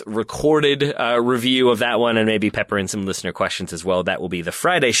in-depth recorded review of that one and maybe pepper in some listener questions as well. That will be the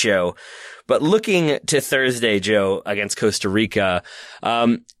Friday show. But looking to Thursday, Joe, against Costa Rica,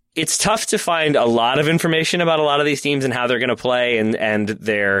 it's tough to find a lot of information about a lot of these teams and how they're going to play and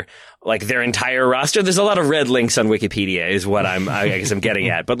their entire roster. There's a lot of red links on Wikipedia is what I guess I'm getting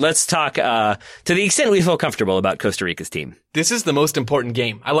at. But let's talk, to the extent we feel comfortable about Costa Rica's team. This is the most important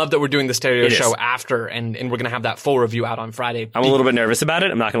game. I love that we're doing the stereo show after and we're going to have that full review out on Friday. I'm a little bit nervous about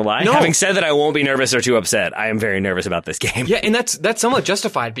it. I'm not going to lie. No. Having said that, I won't be nervous or too upset. I am very nervous about this game. Yeah. And that's somewhat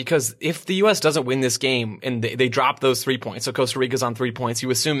justified because if the U.S. doesn't win this game and they drop those 3 points, so Costa Rica's on 3 points,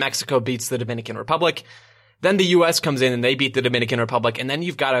 you assume Mexico beats the Dominican Republic. Then the U.S. comes in and they beat the Dominican Republic, and then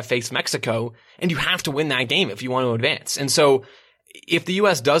you've got to face Mexico, and you have to win that game if you want to advance. And so if the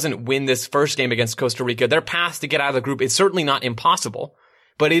U.S. doesn't win this first game against Costa Rica, their path to get out of the group is certainly not impossible,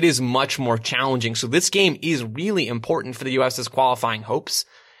 but it is much more challenging. So this game is really important for the US's qualifying hopes.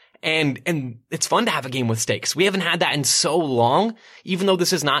 And it's fun to have a game with stakes. We haven't had that in so long, even though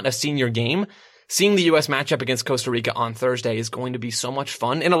this is not a senior game. Seeing the U.S. matchup against Costa Rica on Thursday is going to be so much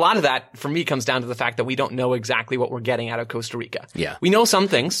fun. And a lot of that, for me, comes down to the fact that we don't know exactly what we're getting out of Costa Rica. Yeah. We know some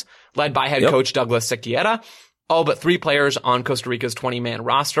things, led by head coach Douglas Sequeira. All but 3 players on Costa Rica's 20-man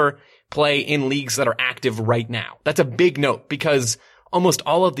roster play in leagues that are active right now. That's a big note because almost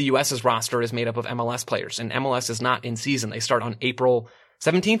all of the U.S.'s roster is made up of MLS players, and MLS is not in season. They start on April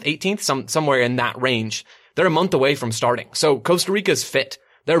 17th, 18th, somewhere in that range. They're a month away from starting. So Costa Rica's fit.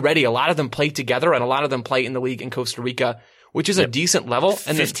 They're ready. A lot of them play together, and a lot of them play in the league in Costa Rica, which is a decent level.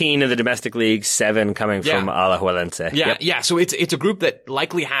 And 15 in the domestic league, 7 coming from Alajuelense. Yeah. So it's a group that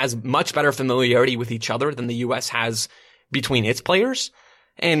likely has much better familiarity with each other than the U.S. has between its players.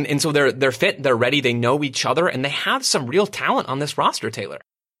 And so they're fit, they're ready, they know each other, and they have some real talent on this roster, Taylor.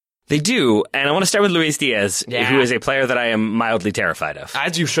 They do, and I want to start with Luis Diaz, who is a player that I am mildly terrified of.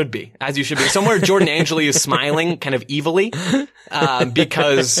 As you should be. Somewhere Jordan Angeli is smiling kind of evilly,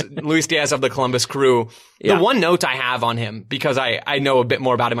 because Luis Diaz of the Columbus Crew, the one note I have on him, because I know a bit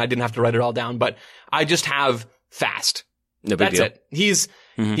more about him, I didn't have to write it all down, but I just have fast. No big deal. It.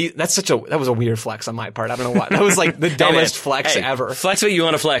 That was a weird flex on my part. I don't know why. That was like the dumbest flex ever. Flex what you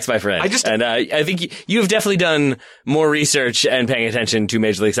want to flex, my friend. I think you have definitely done more research and paying attention to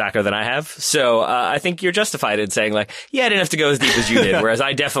Major League Soccer than I have. So, I think you're justified in saying like, yeah, I didn't have to go as deep as you did. Whereas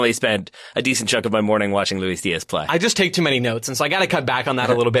I definitely spent a decent chunk of my morning watching Luis Diaz play. I just take too many notes. And so I got to cut back on that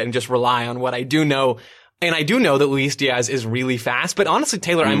a little bit and just rely on what I do know. And I do know that Luis Diaz is really fast. But honestly,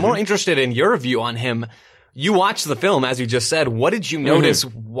 Taylor, I'm more interested in your view on him. You watched the film, as you just said. What did you notice?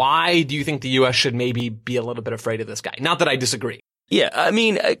 Why do you think the U.S. should maybe be a little bit afraid of this guy? Not that I disagree. Yeah, I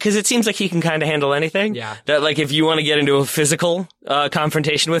mean, because it seems like he can kind of handle anything. Yeah. That, like, if you want to get into a physical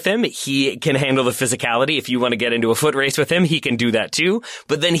confrontation with him, he can handle the physicality. If you want to get into a foot race with him, he can do that too.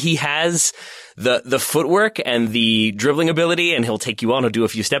 But then he has the footwork and the dribbling ability, and he'll take you on. He'll do a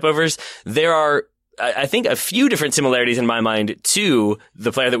few stepovers. There are, I think, a few different similarities in my mind to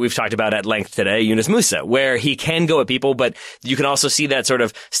the player that we've talked about at length today, Yunus Musah, where he can go at people, but you can also see that sort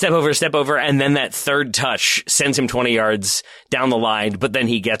of step over, and then that third touch sends him 20 yards down the line, but then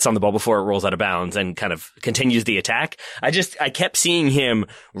he gets on the ball before it rolls out of bounds and kind of continues the attack. I kept seeing him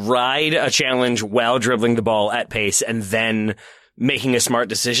ride a challenge while dribbling the ball at pace and then making a smart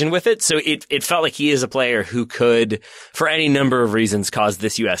decision with it. So it felt like he is a player who could, for any number of reasons, cause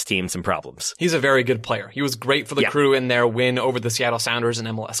this U.S. team some problems. He's a very good player. He was great for the Crew in their win over the Seattle Sounders in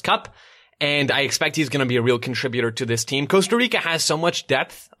MLS Cup. And I expect he's going to be a real contributor to this team. Costa Rica has so much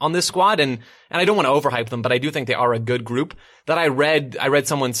depth on this squad, and I don't want to overhype them, but I do think they are a good group. That I read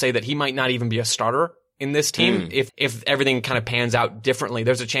someone say that he might not even be a starter in this team if everything kind of pans out differently.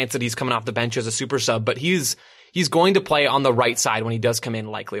 There's a chance that he's coming off the bench as a super sub, but he's going to play on the right side when he does come in,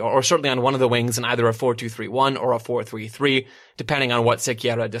 likely, or certainly on one of the wings in either a 4-2-3-1 or a 4-3-3, depending on what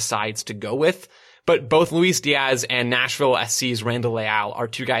Sequeira decides to go with. But both Luis Diaz and Nashville SC's Randall Leal are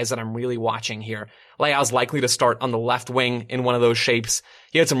two guys that I'm really watching here. Leal's likely to start on the left wing in one of those shapes.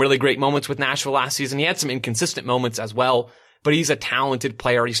 He had some really great moments with Nashville last season. He had some inconsistent moments as well, but he's a talented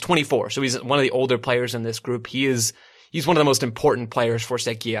player. He's 24, so he's one of the older players in this group. He's one of the most important players for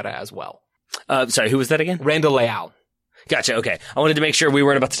Sequeira as well. Sorry, who was that again? Randall Leal. Gotcha. Okay. I wanted to make sure we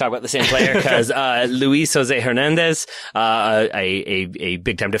weren't about to talk about the same player because Luis Jose Hernandez, a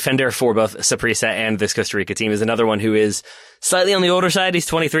big time defender for both Saprissa and this Costa Rica team, is another one who is slightly on the older side. He's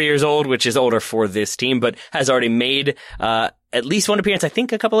 23 years old, which is older for this team, but has already made at least one appearance, I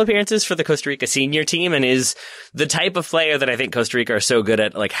think a couple appearances for the Costa Rica senior team, and is the type of player that I think Costa Rica are so good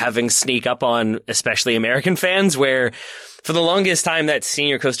at, like having sneak up on, especially American fans, where for the longest time that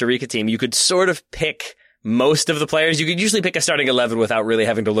senior Costa Rica team, you could sort of pick most of the players. You could usually pick a starting 11 without really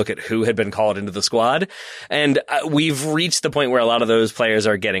having to look at who had been called into the squad. And we've reached the point where a lot of those players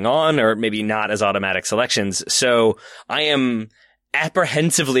are getting on, or maybe not as automatic selections. So I am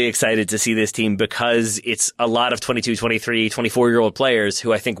apprehensively excited to see this team because it's a lot of 22, 23, 24-year-old players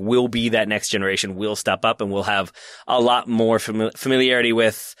who I think will be that next generation, will step up and will have a lot more familiarity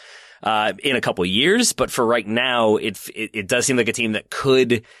with in a couple years. But for right now, it does seem like a team that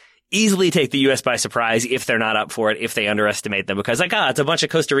could easily take the U.S. by surprise if they're not up for it, if they underestimate them, because it's a bunch of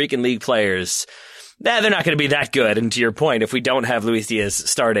Costa Rican league players. They're not going to be that good. And to your point, if we don't have Luis Diaz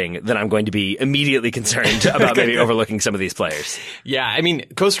starting, then I'm going to be immediately concerned about maybe overlooking some of these players. Yeah, I mean,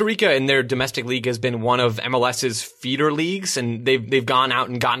 Costa Rica in their domestic league has been one of MLS's feeder leagues, and they've gone out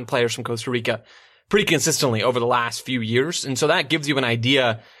and gotten players from Costa Rica pretty consistently over the last few years. And so that gives you an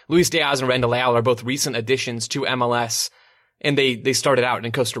idea. Luis Diaz and Randall Leal are both recent additions to MLS. and they started out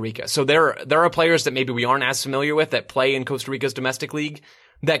in Costa Rica. So there are players that maybe we aren't as familiar with that play in Costa Rica's domestic league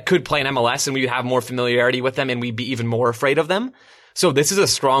that could play in MLS, and we would have more familiarity with them, and we'd be even more afraid of them. So this is a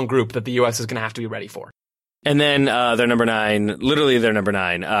strong group that the U.S. is going to have to be ready for. And then their number 9, literally their number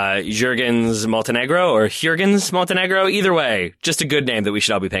 9, Jurgens Montenegro or Jurgens Montenegro. Either way, just a good name that we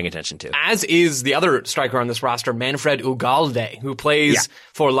should all be paying attention to. As is the other striker on this roster, Manfred Ugalde, who plays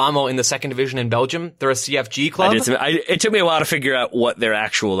for Lamo in the second division in Belgium. They're a CFG club. It took me a while to figure out what their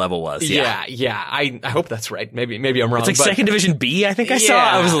actual level was. Yeah. I hope that's right. Maybe I'm wrong. It's like second division B, I think I saw.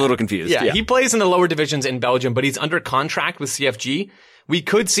 I was a little confused. Yeah, he plays in the lower divisions in Belgium, but he's under contract with CFG. We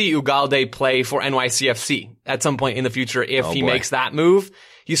could see Ugalde play for NYCFC at some point in the future if he makes that move.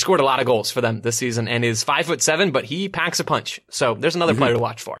 He scored a lot of goals for them this season and is 5'7", but he packs a punch. So there's another player to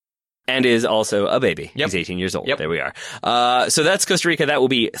watch for. And is also a baby. Yep. He's 18 years old. Yep. There we are. So that's Costa Rica. That will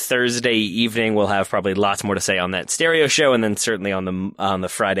be Thursday evening. We'll have probably lots more to say on that stereo show, and then certainly on the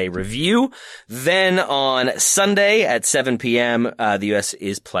Friday review. Then on Sunday at 7 p.m., the U.S.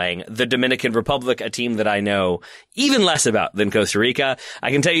 is playing the Dominican Republic, a team that I know even less about than Costa Rica.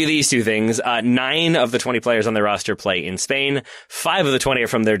 I can tell you these two things. 9 of the 20 players on their roster play in Spain. 5 of the 20 are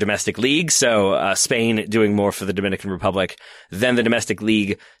from their domestic league. So Spain doing more for the Dominican Republic than the domestic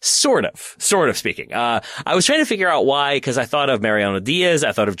league, sort of speaking. I was trying to figure out why, because I thought of Mariano Diaz,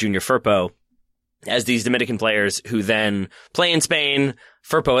 I thought of Junior Firpo as these Dominican players who then play in Spain.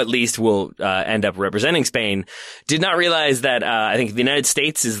 Firpo at least will end up representing Spain. Did not realize that I think the United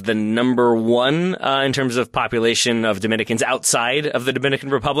States is the number 1 in terms of population of Dominicans outside of the Dominican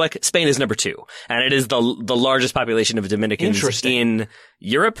Republic. Spain is number 2, and it is the largest population of Dominicans in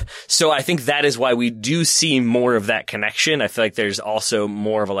Europe. So I think that is why we do see more of that connection. I feel like there's also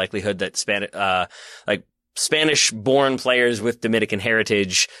more of a likelihood that Spanish-born players with Dominican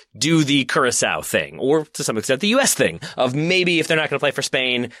heritage do the Curacao thing, or to some extent the U.S. thing, of maybe if they're not going to play for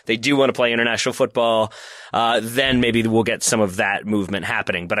Spain, they do want to play international football, then maybe we'll get some of that movement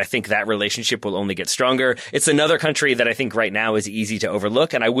happening. But I think that relationship will only get stronger. It's another country that I think right now is easy to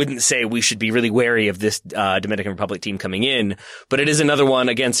overlook, and I wouldn't say we should be really wary of this Dominican Republic team coming in, but it is another one,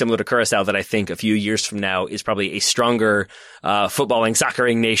 again, similar to Curacao, that I think a few years from now is probably a stronger footballing,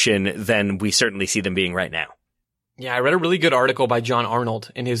 soccering nation than we certainly see them being right now. Yeah, I read a really good article by John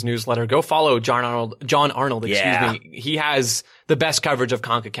Arnold in his newsletter. Go follow John Arnold, excuse me. He has the best coverage of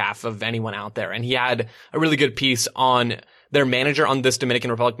CONCACAF of anyone out there. And he had a really good piece on their manager, on this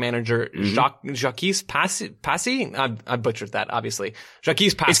Dominican Republic manager, Jaquís Passy. I butchered that, obviously.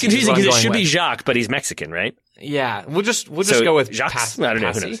 Jaquís Passy. It's confusing because it should be Jacques, but he's Mexican, right? Yeah, we'll just go with Jacques. I don't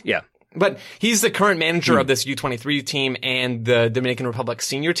know. Who knows? Yeah. But he's the current manager of this U23 team and the Dominican Republic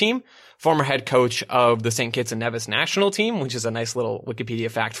senior team, former head coach of the St. Kitts and Nevis national team, which is a nice little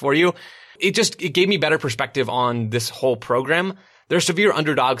Wikipedia fact for you. It gave me better perspective on this whole program. They're severe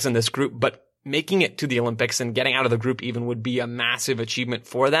underdogs in this group, but making it to the Olympics and getting out of the group even would be a massive achievement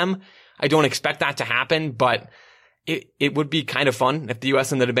for them. I don't expect that to happen, but it would be kind of fun if the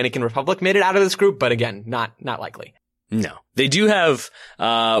U.S. and the Dominican Republic made it out of this group, but again, not likely. No. They do have,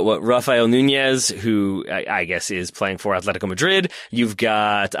 Rafael Nunez, who I guess is playing for Atletico Madrid. You've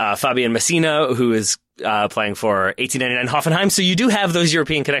got, Fabian Messina, who is, playing for 1899 Hoffenheim. So you do have those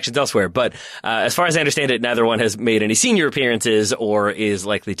European connections elsewhere. But, as far as I understand it, neither one has made any senior appearances or is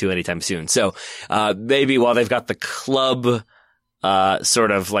likely to anytime soon. So, maybe while they've got the club,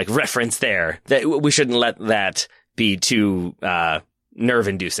 sort of like reference there, that we shouldn't let that be too, nerve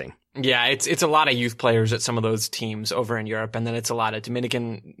inducing. Yeah, it's a lot of youth players at some of those teams over in Europe, and then it's a lot of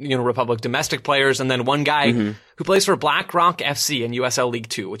Dominican, Republic domestic players, and then one guy who plays for BlackRock FC in USL League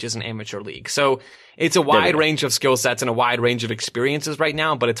 2, which is an amateur league. So it's a wide range of skill sets and a wide range of experiences right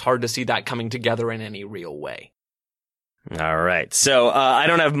now, but it's hard to see that coming together in any real way. All right. So, I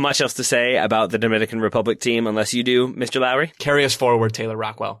don't have much else to say about the Dominican Republic team unless you do, Mr. Lowry. Carry us forward, Taylor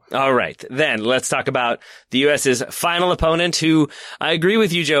Rockwell. All right. Then let's talk about the U.S.'s final opponent, who I agree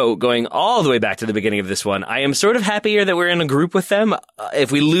with you, Joe, going all the way back to the beginning of this one. I am sort of happier that we're in a group with them.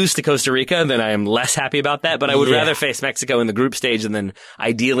 If we lose to Costa Rica, then I am less happy about that, but I would rather face Mexico in the group stage and then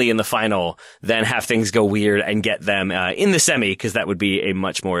ideally in the final than have things go weird and get them, in the semi, because that would be a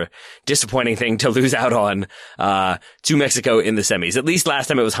much more disappointing thing to lose out on, to Mexico in the semis. At least last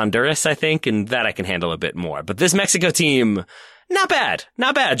time it was Honduras, I think, and that I can handle a bit more. But this Mexico team, not bad.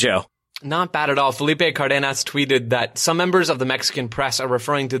 Not bad, Joe. Not bad at all. Felipe Cardenas tweeted that some members of the Mexican press are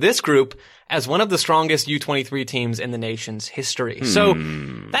referring to this group as one of the strongest U23 teams in the nation's history. So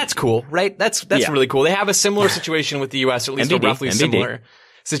that's cool, right? That's really cool. They have a similar situation with the U.S., or at least a roughly similar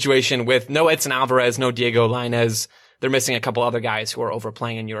situation with no Edson Alvarez, no Diego Lainez. They're missing a couple other guys who are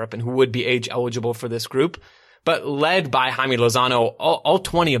overplaying in Europe and who would be age eligible for this group. but led by Jaime Lozano. All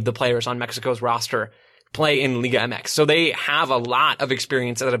 20 of the players on Mexico's roster play in Liga MX. So they have a lot of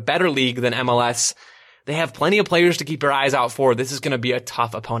experience at a better league than MLS. They have plenty of players to keep your eyes out for. This is going to be a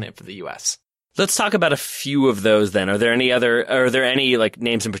tough opponent for the U.S. Let's talk about a few of those then. Are there any like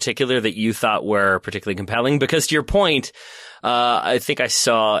names in particular that you thought were particularly compelling? Because to your point, I think I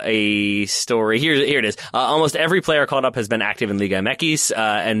saw a story. Here it is. Almost every player called up has been active in Liga MX,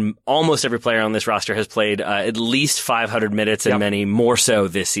 and almost every player on this roster has played at least 500 minutes and many more so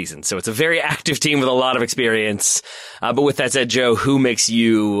this season. So it's a very active team with a lot of experience. But with that said, Joe, who makes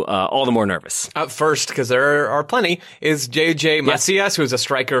you all the more nervous? First, because there are plenty, is JJ Macias, who's a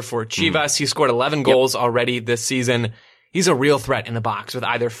striker for Chivas. He scored 11 goals already this season. He's a real threat in the box with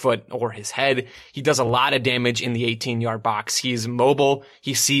either foot or his head. He does a lot of damage in the 18-yard box. He's mobile.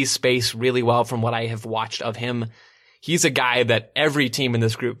 He sees space really well from what I have watched of him. He's a guy that every team in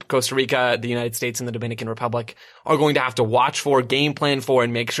this group, Costa Rica, the United States, and the Dominican Republic, are going to have to watch for, game plan for,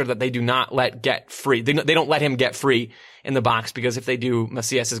 and make sure that they do not get free. They don't let him get free in the box, because if they do,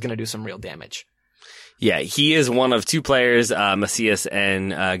 Macias is going to do some real damage. Yeah, he is one of two players, Macias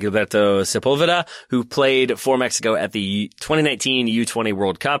and Gilberto Sepulveda, who played for Mexico at the 2019 U20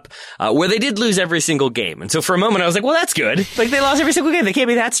 World Cup, where they did lose every single game. And so for a moment I was like, well, that's good. Like, they lost every single game. They can't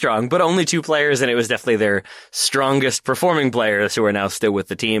be that strong. But only two players, and it was definitely their strongest performing players who are now still with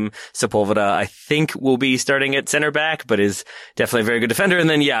the team. Sepulveda, I think, will be starting at center back, but is definitely a very good defender. And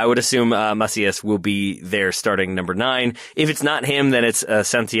then, I would assume Macias will be their starting number 9. If it's not him, then it's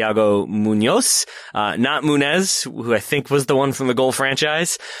Santiago Munoz. Not Munez, who I think was the one from the Goal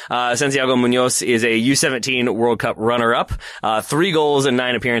franchise. Santiago Munoz is a U17 World Cup runner-up. 3 goals and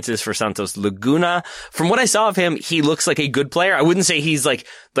 9 appearances for Santos Laguna. From what I saw of him, he looks like a good player. I wouldn't say he's like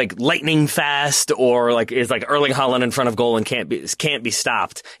lightning fast or is like Erling Haaland in front of goal and can't be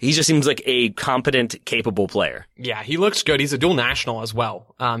stopped. He just seems like a competent, capable player. Yeah, he looks good. He's a dual national as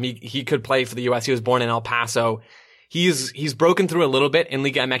well. He could play for the U.S. He was born in El Paso. He's broken through a little bit in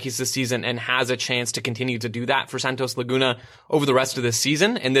Liga MX this season and has a chance to continue to do that for Santos Laguna over the rest of this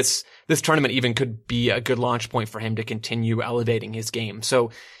season. And this tournament even could be a good launch point for him to continue elevating his game.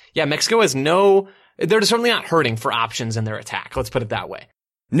 So yeah, Mexico has they're certainly not hurting for options in their attack. Let's put it that way.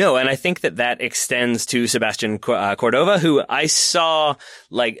 No, and I think that extends to Sebastian Cordova, who I saw,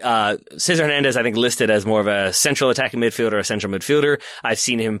 Cesar Hernandez, I think, listed as more of a central attacking midfielder, a central midfielder. I've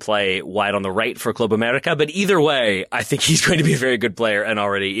seen him play wide on the right for Club America, but either way, I think he's going to be a very good player and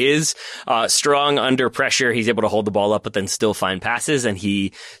already is. Strong under pressure. He's able to hold the ball up, but then still find passes, and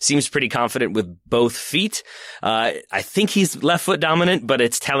he seems pretty confident with both feet. I think he's left foot dominant, but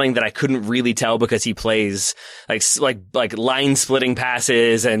it's telling that I couldn't really tell because he plays like line splitting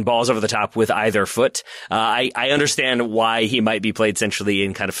passes and balls over the top with either foot. I understand why he might be played centrally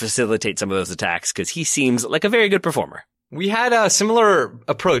and kind of facilitate some of those attacks, because he seems like a very good performer. We had a similar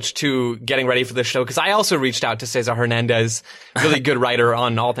approach to getting ready for this show, because I also reached out to Cesar Hernandez, really good writer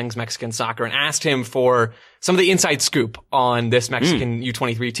on all things Mexican soccer, and asked him for some of the inside scoop on this Mexican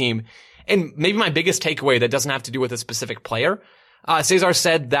U23 team. And maybe my biggest takeaway that doesn't have to do with a specific player, Cesar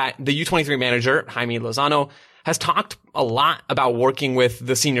said that the U23 manager, Jaime Lozano, has talked a lot about working with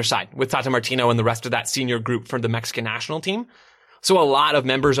the senior side, with Tata Martino and the rest of that senior group for the Mexican national team. So a lot of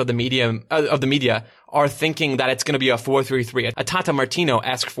members of the media are thinking that it's going to be a 4-3-3, a Tata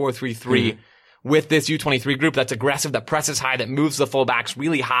Martino-esque 4-3-3 with this U23 group that's aggressive, that presses high, that moves the fullbacks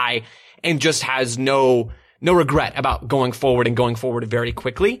really high, and just has no regret about going forward very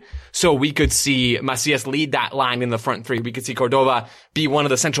quickly. So we could see Macias lead that line in the front three. We could see Cordova be one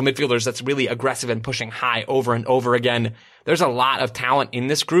of the central midfielders that's really aggressive and pushing high over and over again. There's a lot of talent in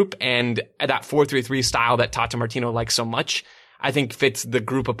this group, and that 4-3-3 style that Tata Martino likes so much, I think fits the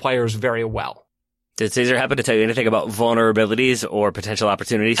group of players very well. Did Cesar happen to tell you anything about vulnerabilities or potential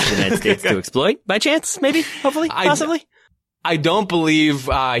opportunities for the United States to exploit by chance? Maybe? Hopefully? Possibly? I don't believe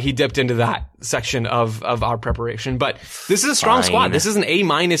he dipped into that section of our preparation, but this is a strong squad. This is an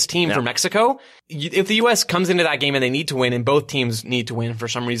A- team for Mexico. If the U.S. comes into that game and they need to win, and both teams need to win for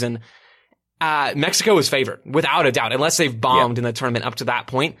some reason, Mexico is favored, without a doubt, unless they've bombed in the tournament up to that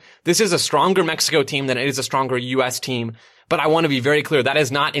point. This is a stronger Mexico team than it is a stronger U.S. team, but I want to be very clear, that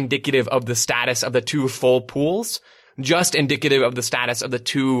is not indicative of the status of the two full pools, just indicative of the status of the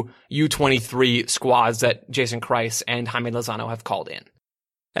two U23 squads that Jason Kreis and Jaime Lozano have called in.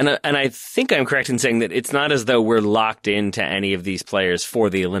 And I think I'm correct in saying that it's not as though we're locked into any of these players for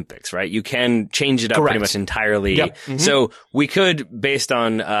the Olympics, right? You can change it up pretty much entirely. Yep. Mm-hmm. So we could, based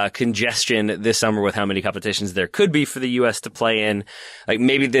on congestion this summer with how many competitions there could be for the U.S. to play in, like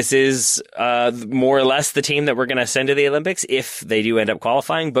maybe this is more or less the team that we're going to send to the Olympics if they do end up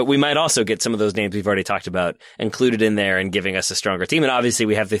qualifying. But we might also get some of those names we've already talked about included in there and giving us a stronger team. And obviously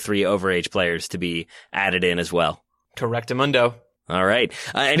we have the 3 overage players to be added in as well. Correctamundo. All right.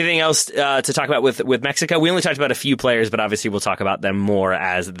 Anything else to talk about with Mexico? We only talked about a few players, but obviously we'll talk about them more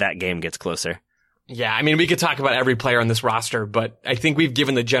as that game gets closer. Yeah, I mean, we could talk about every player on this roster, but I think we've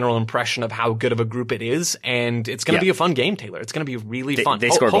given the general impression of how good of a group it is, and it's going to be a fun game, Taylor. It's going to be really fun. They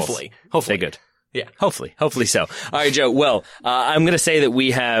score goals. Hopefully. They're good. Yeah. Hopefully so. All right, Joe. Well, I'm going to say that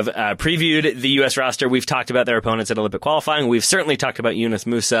we have previewed the U.S. roster. We've talked about their opponents at Olympic qualifying. We've certainly talked about Yunus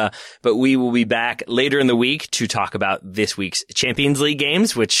Musah, but we will be back later in the week to talk about this week's Champions League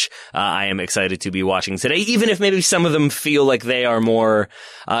games, which I am excited to be watching today, even if maybe some of them feel like they are more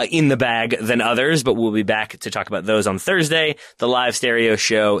in the bag than others. But we'll be back to talk about those on Thursday, the live stereo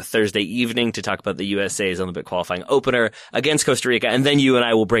show Thursday evening to talk about the USA's Olympic qualifying opener against Costa Rica. And then you and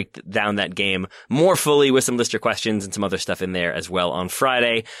I will break down that game more fully with some listener questions and some other stuff in there as well on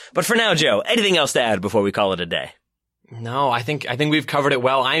Friday. But for now, Joe, anything else to add before we call it a day? No, I think we've covered it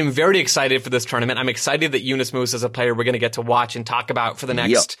well. I am very excited for this tournament. I'm excited that Yunus Musah is a player we're going to get to watch and talk about for the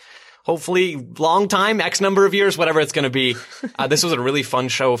next, hopefully, long time, X number of years, whatever it's going to be. This was a really fun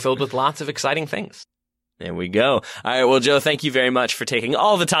show filled with lots of exciting things. There we go. All right, well, Joe, thank you very much for taking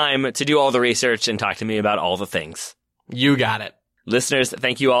all the time to do all the research and talk to me about all the things. You got it. Listeners,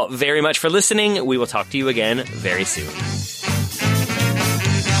 thank you all very much for listening. We will talk to you again very soon.